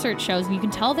concert shows, and you can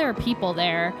tell there are people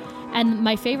there. And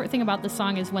my favorite thing about the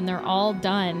song is when they're all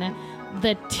done,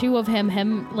 the two of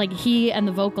him, like he and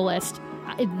the vocalist,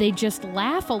 they just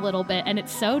laugh a little bit, and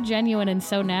it's so genuine and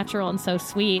so natural and so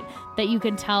sweet that you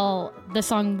can tell the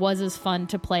song was as fun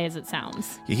to play as it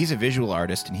sounds. Yeah, he's a visual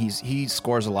artist, and he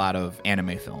scores a lot of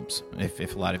anime films.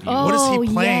 If a lot of you, what is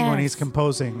he playing when he's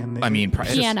composing?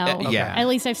 Piano. Yeah, at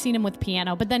least I've seen him with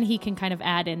piano. But then he can kind of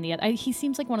add in the. He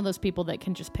seems like one of those people that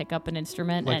can just pick up an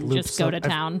instrument and just go to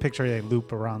town. I picture they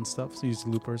loop around stuff. So use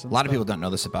loopers. A lot of people don't know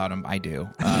this about him. I do.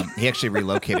 He actually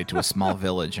relocated to a small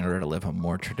village in order to live a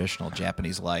more traditional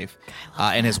Japanese life,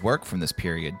 and his work from this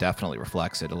period definitely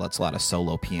reflects it. It's a lot of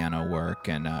solo piano work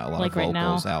and a lot of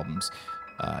vocals, albums.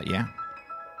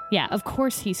 Yeah, of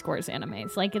course he scores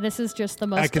animes. Like, this is just the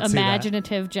most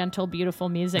imaginative, gentle, beautiful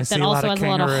music that also has a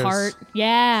lot of heart.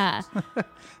 Yeah.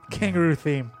 Kangaroo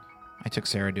theme. I took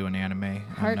Sarah to an anime.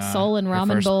 Heart, soul, and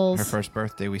ramen bowls. Her first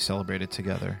birthday, we celebrated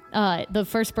together. The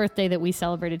first birthday that we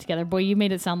celebrated together. Boy, you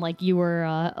made it sound like you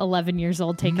were 11 years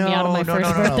old taking me out on my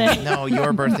first birthday. No,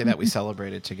 your birthday that we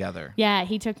celebrated together. Yeah,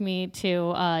 he took me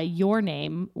to Your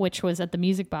Name, which was at the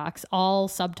Music Box, all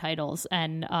subtitles.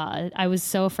 And I was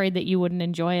so afraid that you wouldn't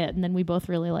enjoy it. And then we both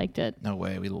really liked it. No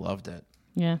way. We loved it.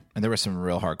 Yeah. And there were some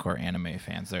real hardcore anime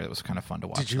fans there. It was kind of fun to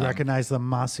watch. Did you recognize the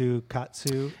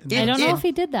Masakatsu? I don't know if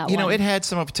he did that one. You know, it had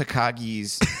some of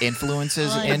Takagi's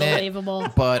influences in it. Unbelievable.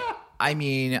 But, I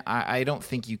mean, I don't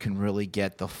think you can really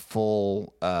get the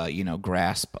full,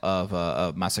 grasp of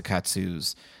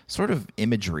Masakatsu's sort of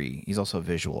imagery. He's also a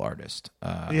visual artist.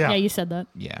 Yeah, you said that.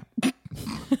 Yeah.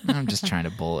 I'm just trying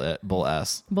to bull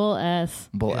S. Bull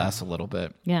S a little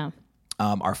bit. Yeah.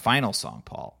 Our final song,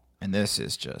 Paul. And this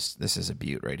is a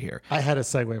beaut right here. I had a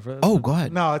segue for this. Oh, go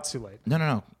ahead. No, it's too late.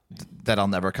 No. That I'll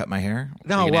never cut my hair?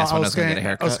 No, well, I was going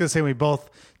to say we both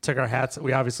took our hats.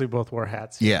 We obviously both wore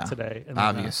hats today. And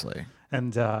obviously.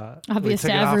 Obvious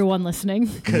to everyone listening.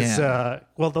 Because,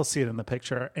 they'll see it in the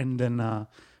picture. And then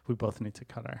we both need to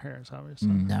cut our hairs, obviously.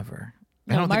 Never.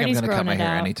 I don't think I'm going to cut my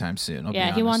hair anytime soon. I'll be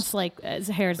honest. He wants his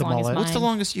hair as long as mine. What's the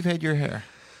longest you've had your hair?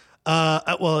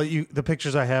 The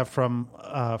pictures I have from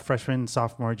freshman,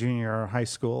 sophomore, junior high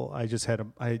school, I just had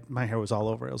my hair was all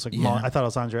over. It was like I thought it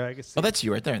was Andre Agassi. Oh, that's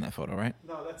you right there in that photo, right?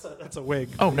 No, that's a wig.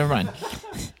 Oh, never mind.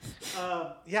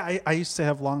 I used to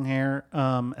have long hair,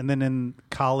 and then in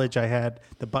college I had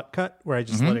the butt cut where I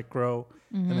just let it grow,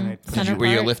 and then were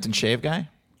you a lift and shave guy?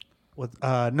 With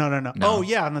no. Oh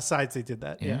yeah, on the sides they did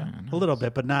that. Yeah, a little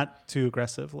bit, but not too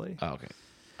aggressively. Oh, okay.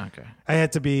 Okay. I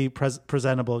had to be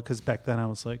presentable because back then I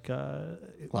was like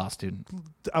law student.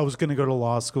 I was going to go to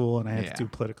law school and I had to do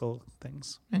political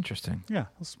things. Interesting. Yeah,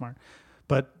 that's smart.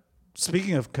 But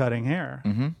speaking of cutting hair,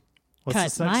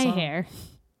 what's cut my hair.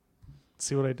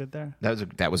 See what I did there?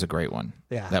 That was a great one.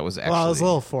 Yeah, that was actually. Well, it was a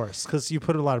little forced because you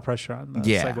put a lot of pressure on the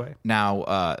segue.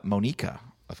 Now, Monica,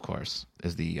 of course,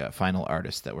 is the final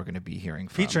artist that we're going to be hearing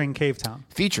from. Featuring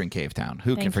Cavetown.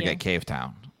 Who can forget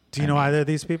Cavetown? Do you know either of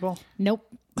these people? Nope.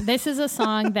 This is a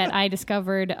song that I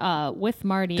discovered with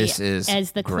Marty as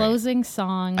the closing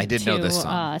song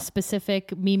to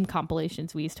specific meme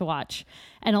compilations we used to watch.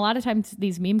 And a lot of times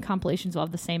these meme compilations will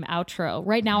have the same outro.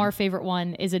 Right now our favorite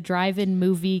one is a drive-in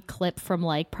movie clip from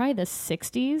probably the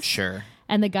 60s. Sure.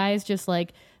 And the guy is just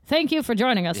like, "Thank you for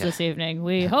joining us this evening.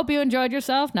 We hope you enjoyed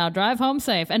yourself. Now drive home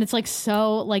safe." And it's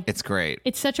it's great.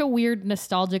 It's such a weird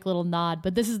nostalgic little nod,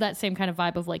 but this is that same kind of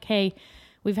vibe of hey,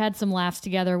 we've had some laughs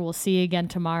together. We'll see you again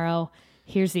tomorrow.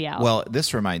 Here's the out. Well,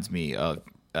 this reminds me of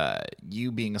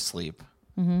you being asleep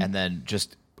and then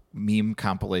just meme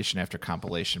compilation after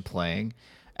compilation playing.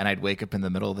 And I'd wake up in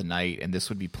the middle of the night and this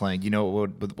would be playing. You know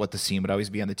what the scene would always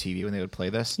be on the TV when they would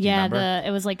play this? Do you remember? It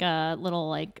was like a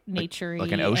little nature-y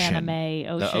like an ocean. Anime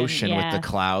ocean. The ocean with the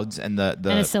clouds and the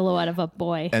and a silhouette of a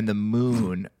boy. And the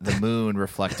moon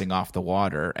reflecting off the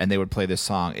water. And they would play this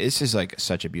song. This is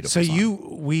such a beautiful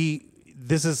song.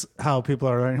 This is how people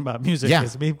are learning about music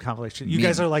is meme compilation. You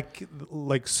guys are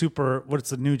like super,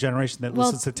 what's the new generation that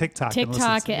listens to TikTok?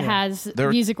 TikTok has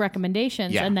music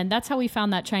recommendations, and then that's how we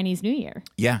found that Chinese New Year.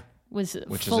 Yeah. was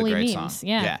which fully is a great memes. song.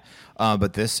 Yeah.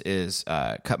 But this is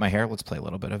Cut My Hair. Let's play a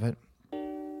little bit of it.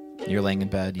 You're laying in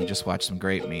bed. You just watched some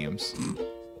great memes.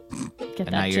 Get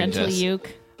that gentle uke.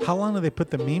 How long do they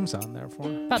put the memes on there for?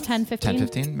 About 10, 15. 10,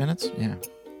 15 minutes? Yeah.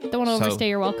 Don't want to overstay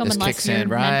your welcome this unless kicks you're in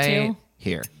meant right to.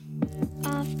 here.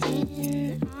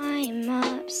 Often I'm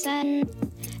upset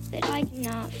that I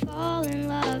cannot fall in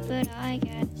love, but I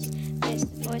guess it's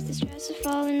the voice, the stress of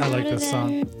falling. I like this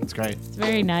song. It's great. It's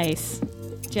very nice.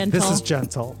 Gentle. This is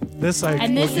gentle. This I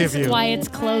and will this give is you. why it's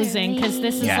closing, because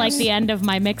this is Yes. like the end of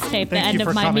my mixtape, the Thank end you of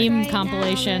for my coming. meme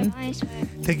compilation.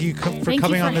 Thank you for Thank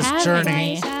coming you for on this having journey.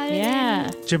 me.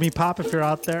 Yeah. Jimmy Pop, if you're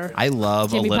out there. I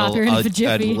love Jimmy Popper in a a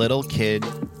jiffy. little kid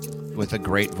with a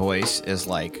great voice is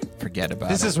like, forget about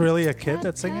This it. is really a kid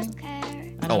that's singing?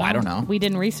 I don't know. We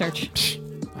didn't research.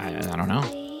 I don't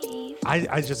know.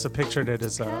 I just pictured it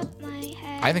as a...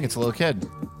 I think it's a little kid.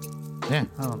 Yeah.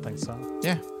 I don't think so.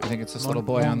 Yeah. I think it's this little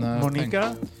boy on the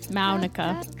Monica?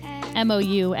 Maunica.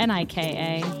 Mounika.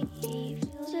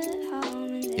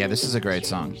 Yeah, this is a great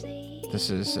song. This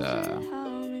is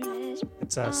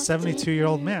It's a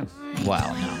 72-year-old man.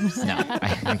 wow. No.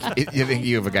 You think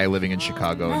you have a guy living in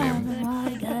Chicago named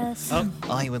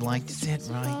I would like to sit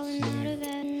right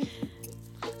here.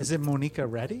 Is it Monica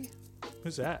Reddy?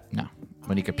 Who's that? No.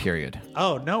 Monica period.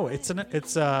 Oh, no. It's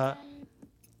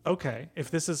okay.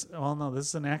 If this is... Well, no, this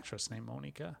is an actress named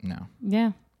Monica. No.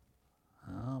 Yeah.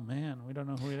 Oh, man. We don't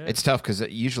know who it is. It's tough because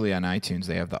usually on iTunes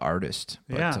they have the artist,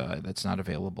 but Yeah. that's not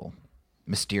available.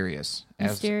 Mysterious.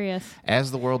 Mysterious.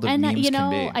 As the world of And memes you can know,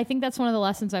 be. I think that's one of the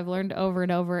lessons I've learned over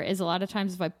and over is a lot of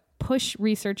times if I push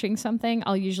researching something,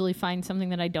 I'll usually find something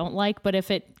that I don't like. But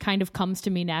if it kind of comes to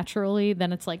me naturally,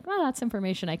 then it's like, well, that's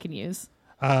information I can use.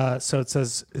 So it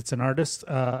says it's an artist,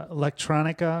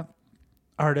 electronica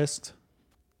artist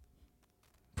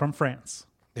from France.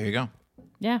 There you go.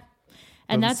 Yeah.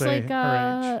 And Doesn't that's say like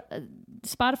her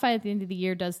Spotify at the end of the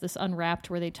year does this Unwrapped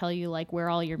where they tell you like where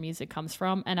all your music comes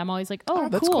from. And I'm always like, oh,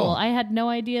 that's cool. cool. I had no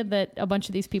idea that a bunch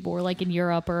of these people were like in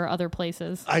Europe or other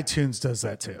places. iTunes does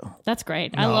that too. That's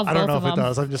great. I No, love I don't both know of if it them.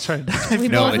 does. I'm just trying to... We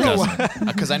No, both it know. doesn't.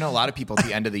 Because I know a lot of people at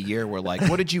the end of the year were like,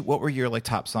 what were your like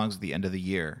top songs at the end of the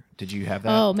year? Did you have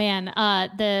that? Oh man,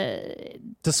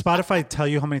 Does Spotify tell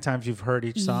you how many times you've heard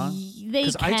each song? they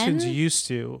Because can. iTunes used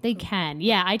to. They can.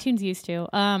 Yeah, iTunes used to.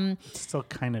 It still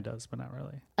kind of does, but not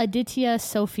really. Aditya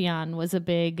Sofian was a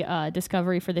big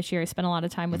discovery for this year. I spent a lot of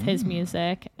time with his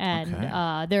music, and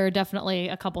Okay. there are definitely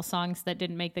a couple songs that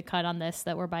didn't make the cut on this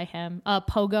that were by him.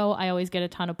 Pogo, I always get a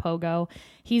ton of Pogo.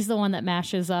 He's the one that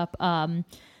mashes up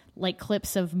like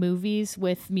clips of movies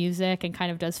with music and kind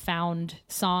of does found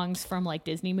songs from like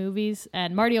Disney movies.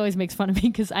 And Marty always makes fun of me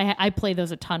because I play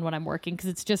those a ton when I'm working because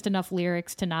it's just enough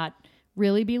lyrics to not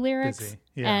really be lyrics. Busy.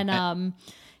 Yeah. And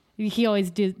he always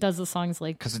does the songs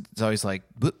like Because it's always like,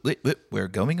 we're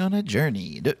going on a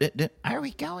journey. Are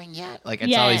we going yet? Like, it's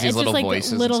yeah, always these it's little just like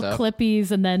voices little and stuff.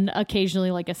 clippies and then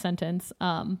occasionally like a sentence.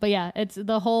 But yeah, it's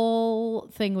the whole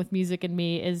thing with music and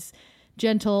me is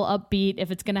gentle, upbeat.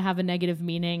 If it's going to have a negative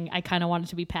meaning, I kind of want it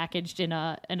to be packaged in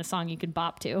a song you can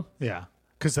bop to. Yeah.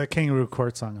 Because that Kangaroo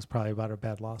Court song is probably about a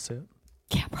bad lawsuit.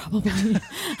 Yeah, probably.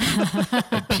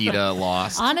 PETA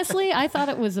lost. Honestly, I thought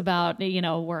it was about,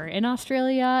 we're in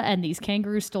Australia and these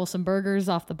kangaroos stole some burgers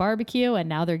off the barbecue and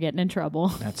now they're getting in trouble.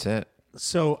 That's it.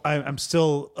 So I'm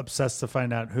still obsessed to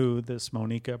find out who this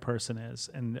Monica person is.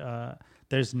 And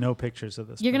there's no pictures of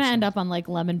this You're going to person. end up on like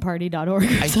lemonparty.org or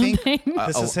I something. think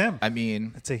This is him. I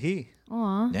mean, It's a he.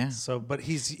 yeah, So, but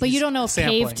he's But you don't know if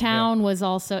sampling, Cave Town was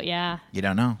also, yeah. you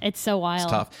don't know. It's so wild.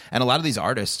 It's tough. And a lot of these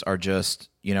artists are just,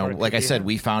 Or it like could I be said, him.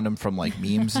 we found them from like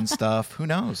memes and stuff. Who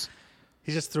knows?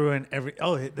 He just threw in every...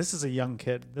 Oh, this is a young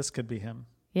kid. This could be him.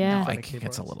 Yeah. I think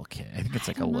it's a little kid. I think it's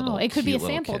like a little. No, it could be a cute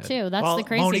little sample kid. too. That's Well, the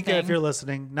crazy Monica, thing. if you're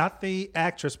listening, not the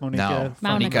actress Monica. No, from,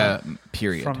 Monica.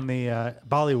 Period. from the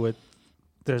Bollywood.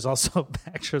 There's also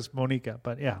actress Monica,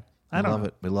 but yeah, I don't love know.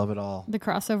 it. We love it all. The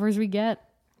crossovers we get.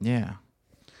 Yeah.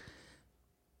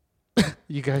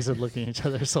 You guys are looking at each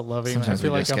other so loving. Sometimes I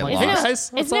feel we like just I'm get like, lost. hey guys,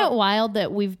 what's Isn't it up? wild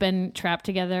that we've been trapped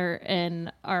together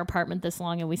in our apartment this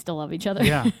long and we still love each other?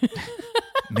 Yeah.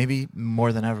 Maybe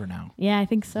more than ever now. Yeah, I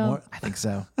think so. More- I think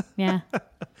so. Yeah.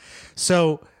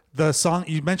 So the song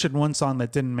you mentioned one song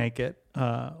that didn't make it.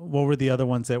 What were the other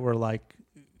ones that were like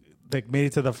made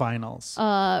it to the finals?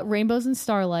 Rainbows and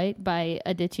Starlight by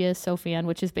Aditya Sofian,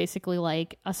 which is basically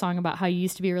like a song about how you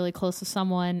used to be really close to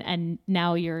someone and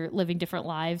now you're living different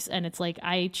lives. And it's like,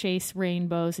 I chase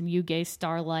rainbows and you gaze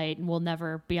starlight and we'll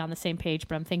never be on the same page,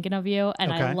 but I'm thinking of you. And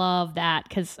Okay. I love that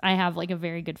because I have like a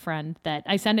very good friend that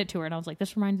I sent it to her and I was like,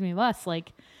 this reminds me of us.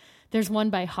 Like, there's one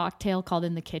by Hawktail called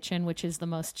In the Kitchen, which is the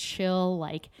most chill,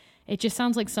 like, it just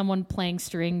sounds like someone playing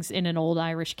strings in an old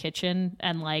Irish kitchen,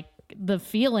 and like the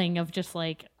feeling of just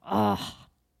like, oh,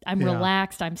 I'm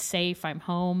relaxed, I'm safe, I'm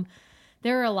home.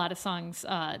 There are a lot of songs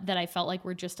that I felt like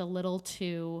were just a little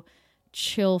too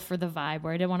chill for the vibe,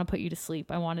 where I didn't want to put you to sleep.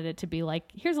 I wanted it to be like,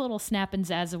 here's a little snap and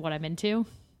zazz of what I'm into.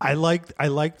 I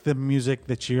like the music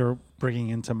that you're bringing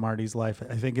into Marty's life.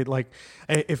 I think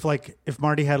if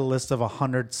Marty had a list of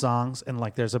 100 songs and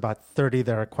like there's about 30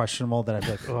 that are questionable, that I'd be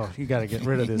like, oh, you got to get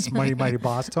rid of this Mighty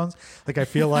Boss tones. Like I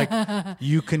feel like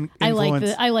you can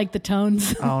influence. I like the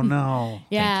tones. Oh no.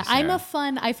 Yeah,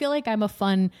 I feel like I'm a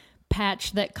fun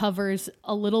patch that covers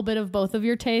a little bit of both of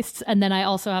your tastes, and then I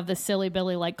also have this silly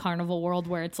Billy like Carnival World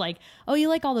where it's like, oh, you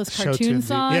like all those cartoon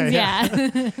songs?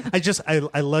 Yeah.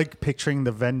 I like picturing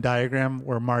the Venn diagram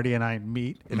where Marty and I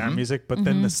meet in our music, but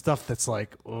then the stuff that's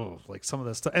like, oh, like some of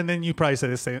the stuff, and then you probably say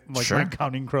the same, like my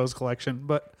Counting Crows collection,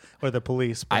 or the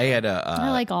Police. But I had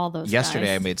I like all those. Yesterday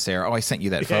guys. I made Sarah. Oh, I sent you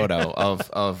that photo of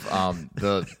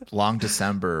the Long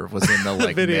December was in the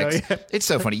like video, mix. Yeah. It's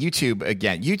so funny.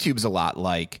 YouTube's a lot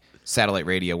like satellite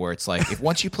radio, where it's like, if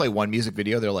once you play one music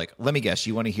video, they're like, let me guess,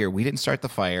 you want to hear We Didn't Start the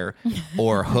Fire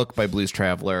or Hook by Blues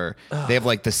Traveler. They have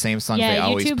like the same songs they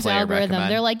always YouTube's play. Algorithm.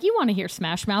 They're like, you want to hear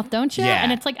Smash Mouth, don't you? Yeah.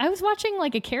 And it's like, I was watching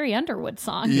like a Carrie Underwood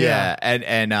song. Yeah.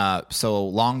 And so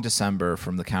Long December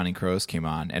from the Counting Crows came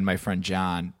on, and my friend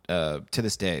John, to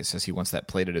this day, says he wants that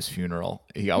played at his funeral.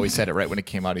 He always said it right when it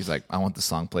came out. He's like, I want the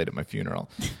song played at my funeral.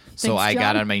 So I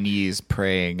got on my knees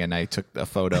praying, and I took a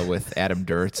photo with Adam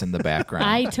Duritz in the background.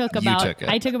 I took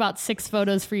about 6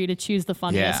 photos for you to choose the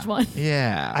funniest one.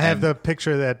 Yeah, I have the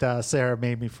picture that Sarah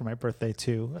made me for my birthday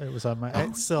too. It was on my,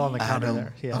 it's still on the counter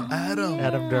there. Yeah,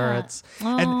 Adam Duritz,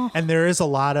 and there is a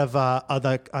lot of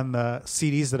on the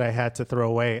CDs that I had to throw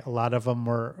away. A lot of them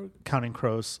were Counting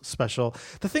Crows special.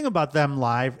 The thing about them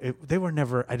live, they were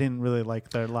never. I didn't really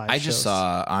like their live. I just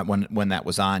saw when that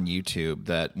was on YouTube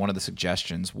that one of the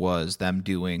suggestions was them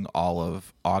doing all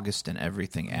of August and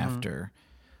everything after.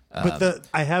 But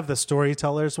I have the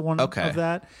Storytellers one of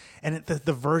that, and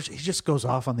the version, he just goes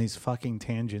off on these fucking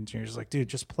tangents. And you're just like, dude,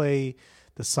 just play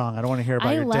the song. I don't want to hear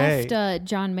about your day. I left a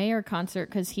John Mayer concert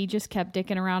because he just kept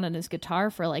dicking around on his guitar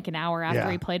for like an hour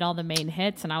after he played all the main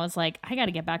hits, and I was like, I got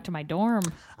to get back to my dorm.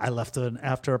 I left an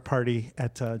after party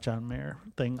at John Mayer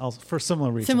thing also for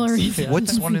similar reasons. Yeah.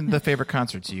 What's one of the favorite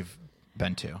concerts you've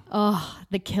been to? Oh,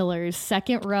 the Killers,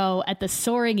 second row at the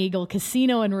Soaring Eagle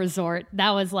Casino and Resort.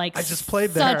 That was like, I just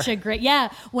played there. Such a great,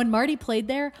 when Marty played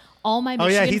there, all my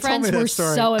Michigan friends were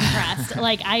so impressed.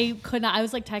 Like I could not, I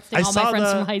was like texting all my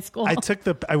friends from high school. I took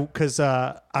because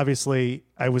obviously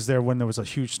I was there when there was a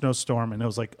huge snowstorm, and it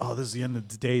was like, oh, this is the end of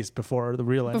the days before the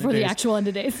real end of days. Before the actual end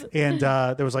of days. And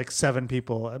there was like 7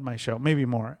 people at my show, maybe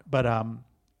more. But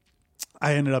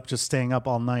I ended up just staying up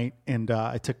all night, and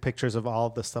I took pictures of all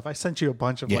of this stuff. I sent you a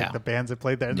bunch of like the bands that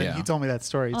played there, and then you told me that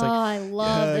story. It's I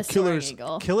love the Killers. Soaring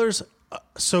Eagle. Killers,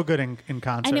 so good in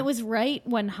concert. And it was right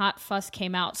when Hot Fuss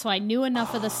came out, so I knew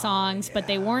enough of the songs, but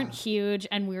they weren't huge,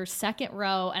 and we were second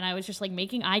row, and I was just like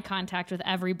making eye contact with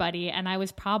everybody, and I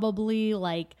was probably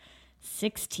like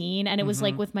 16, and it was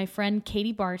like with my friend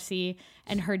Katie Barcy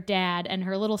and her dad and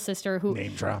her little sister, who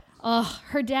name drop.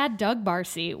 Her dad Doug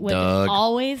Barcy would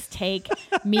always take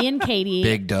me and Katie,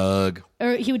 Big Doug,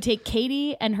 or he would take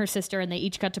Katie and her sister, and they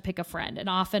each got to pick a friend, and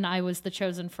often I was the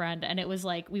chosen friend. And it was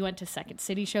like we went to Second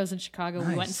City shows in Chicago. Nice.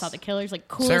 We went and saw the Killers. Like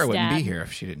coolest Sarah wouldn't dad. be here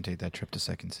if she didn't take that trip to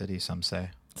Second City. Some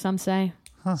say.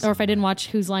 Or if I didn't watch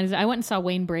Whose Line Is It? I went and saw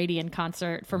Wayne Brady in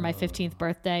concert for my 15th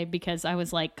birthday because I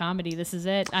was like, comedy, this is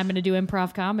it. I'm going to do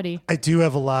improv comedy. I do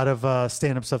have a lot of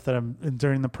stand-up stuff that I'm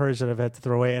during the purge that I've had to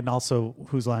throw away, and also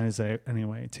Whose Line Is It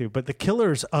anyway too. But the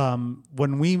Killers,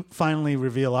 when we finally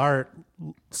reveal our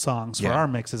songs for our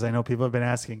mixes, I know people have been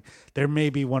asking. There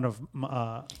may be one of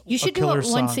you should do it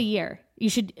once a year. You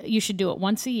should do it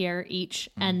once a year each,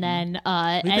 and then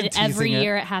every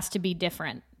year it has to be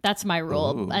different. That's my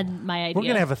rule and my idea. We're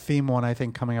going to have a theme one, I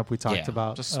think, coming up. We talked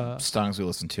about just songs we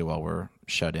listen to while we're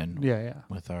shut in.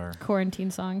 With our quarantine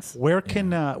songs. Where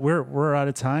can we're out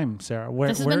of time, Sarah?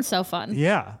 This has been so fun.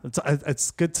 Yeah,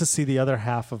 it's good to see the other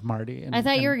half of Marty. I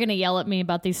thought you were going to yell at me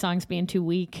about these songs being too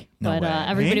weak, but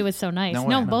everybody was so nice.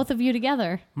 No, both of you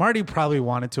together. Marty probably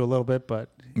wanted to a little bit, but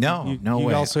no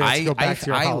way. Also have to go back to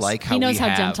your house. Like how he knows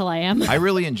how gentle I am. I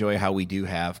really enjoy how we do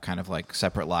have kind of like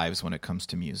separate lives when it comes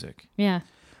to music. Yeah.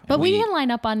 But we can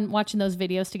line up on watching those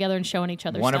videos together and showing each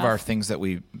other One stuff. of our things that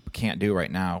we can't do right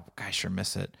now, I sure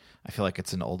miss it. I feel like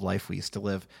it's an old life we used to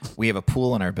live. We have a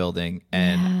pool in our building,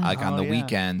 and like on the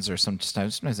weekends or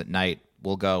sometimes at night,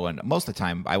 we'll go, and most of the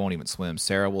time I won't even swim.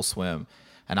 Sarah will swim.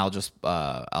 and I'll just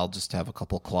have a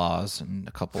couple claws and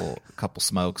a couple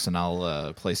smokes, and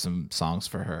I'll play some songs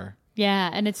for her. Yeah,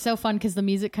 and it's so fun because the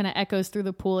music kind of echoes through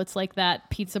the pool. It's like that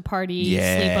pizza party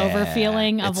sleepover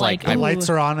feeling of like the lights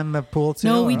are on in the pool too.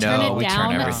 No, we turn it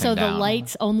down, so the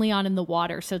lights only on in the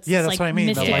water. So it's that's like what I mean.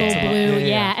 mystical blue.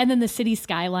 Yeah, and then the city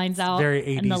skylines out. Very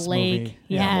 80s and the lake. movie.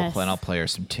 Yes. I'll play her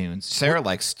some tunes. Sarah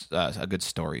likes a good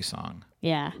story song.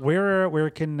 Yeah.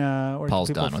 Where can Paul's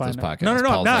people done with find his it? podcast? No,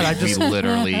 Paul's not. Like,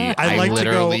 I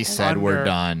literally said we're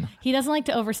done. He doesn't like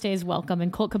to overstay his welcome,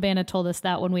 and Colt Cabana told us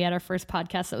that when we had our first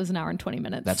podcast that was an hour and 20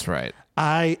 minutes. That's right.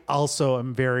 I also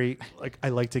am very I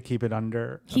like to keep it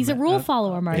under. He's a rule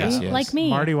follower, Marty, like me.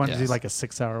 Marty wanted to do like a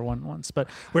 6-hour one once, but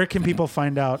where can people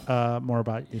find out more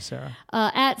about you, Sarah?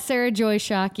 At Sarah Joy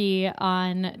Shockey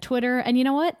on Twitter, and you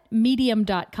know what?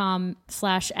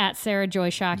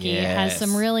 Medium.com/@SarahJoyShockey has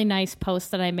some really nice posts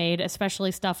that I made,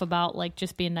 especially stuff about like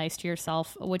just being nice to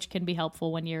yourself, which can be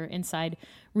helpful when you're inside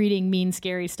reading mean,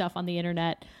 scary stuff on the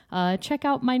internet. Check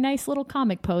out my nice little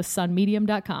comic posts on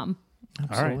Medium.com.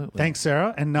 Absolutely. All right. Thanks,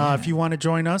 Sarah. And if you want to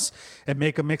join us and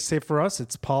make a mixtape for us,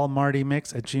 it's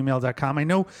paulmartymix@gmail.com. I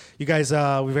know you guys,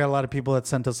 we've got a lot of people that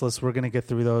sent us lists. We're going to get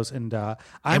through those. And we're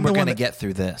going to get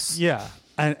through this. Yeah.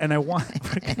 And I want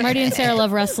Marty and Sarah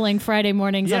Love Wrestling Friday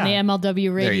mornings on the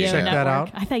MLW Radio Check Network. that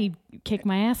out. I thought you'd kick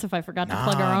my ass if I forgot to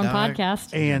plug our own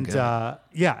podcast. And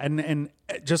and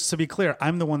just to be clear,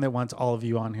 I'm the one that wants all of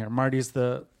you on here. Marty's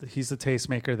he's the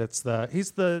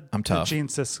tastemaker. I'm tough.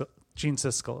 Gene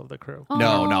Siskel of the crew. Oh.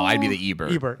 No, I'd be the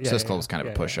Ebert. Siskel was kind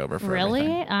of a pushover for really?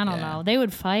 everything. I don't know. They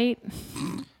would fight.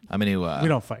 I'm gonna. We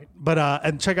don't fight, but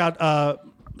and check out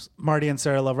Marty and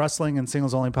Sarah Love Wrestling and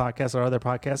Singles Only Podcast, our other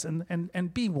podcasts,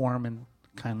 and be warm and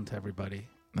kind to everybody.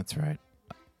 That's right.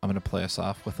 I'm gonna play us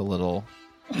off with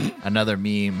another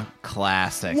meme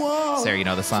classic. Whoa. Sarah, you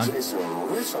know the song?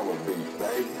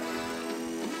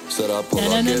 Said I pull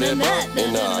up, get it back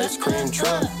in the ice cream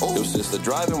truck. Your sister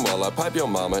driving while I pipe your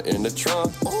mama in the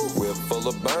trunk. We're full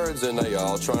of birds and they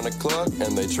all trying to cluck.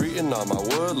 And they treating all my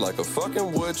wood like a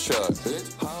fucking woodchuck.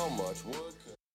 Bitch,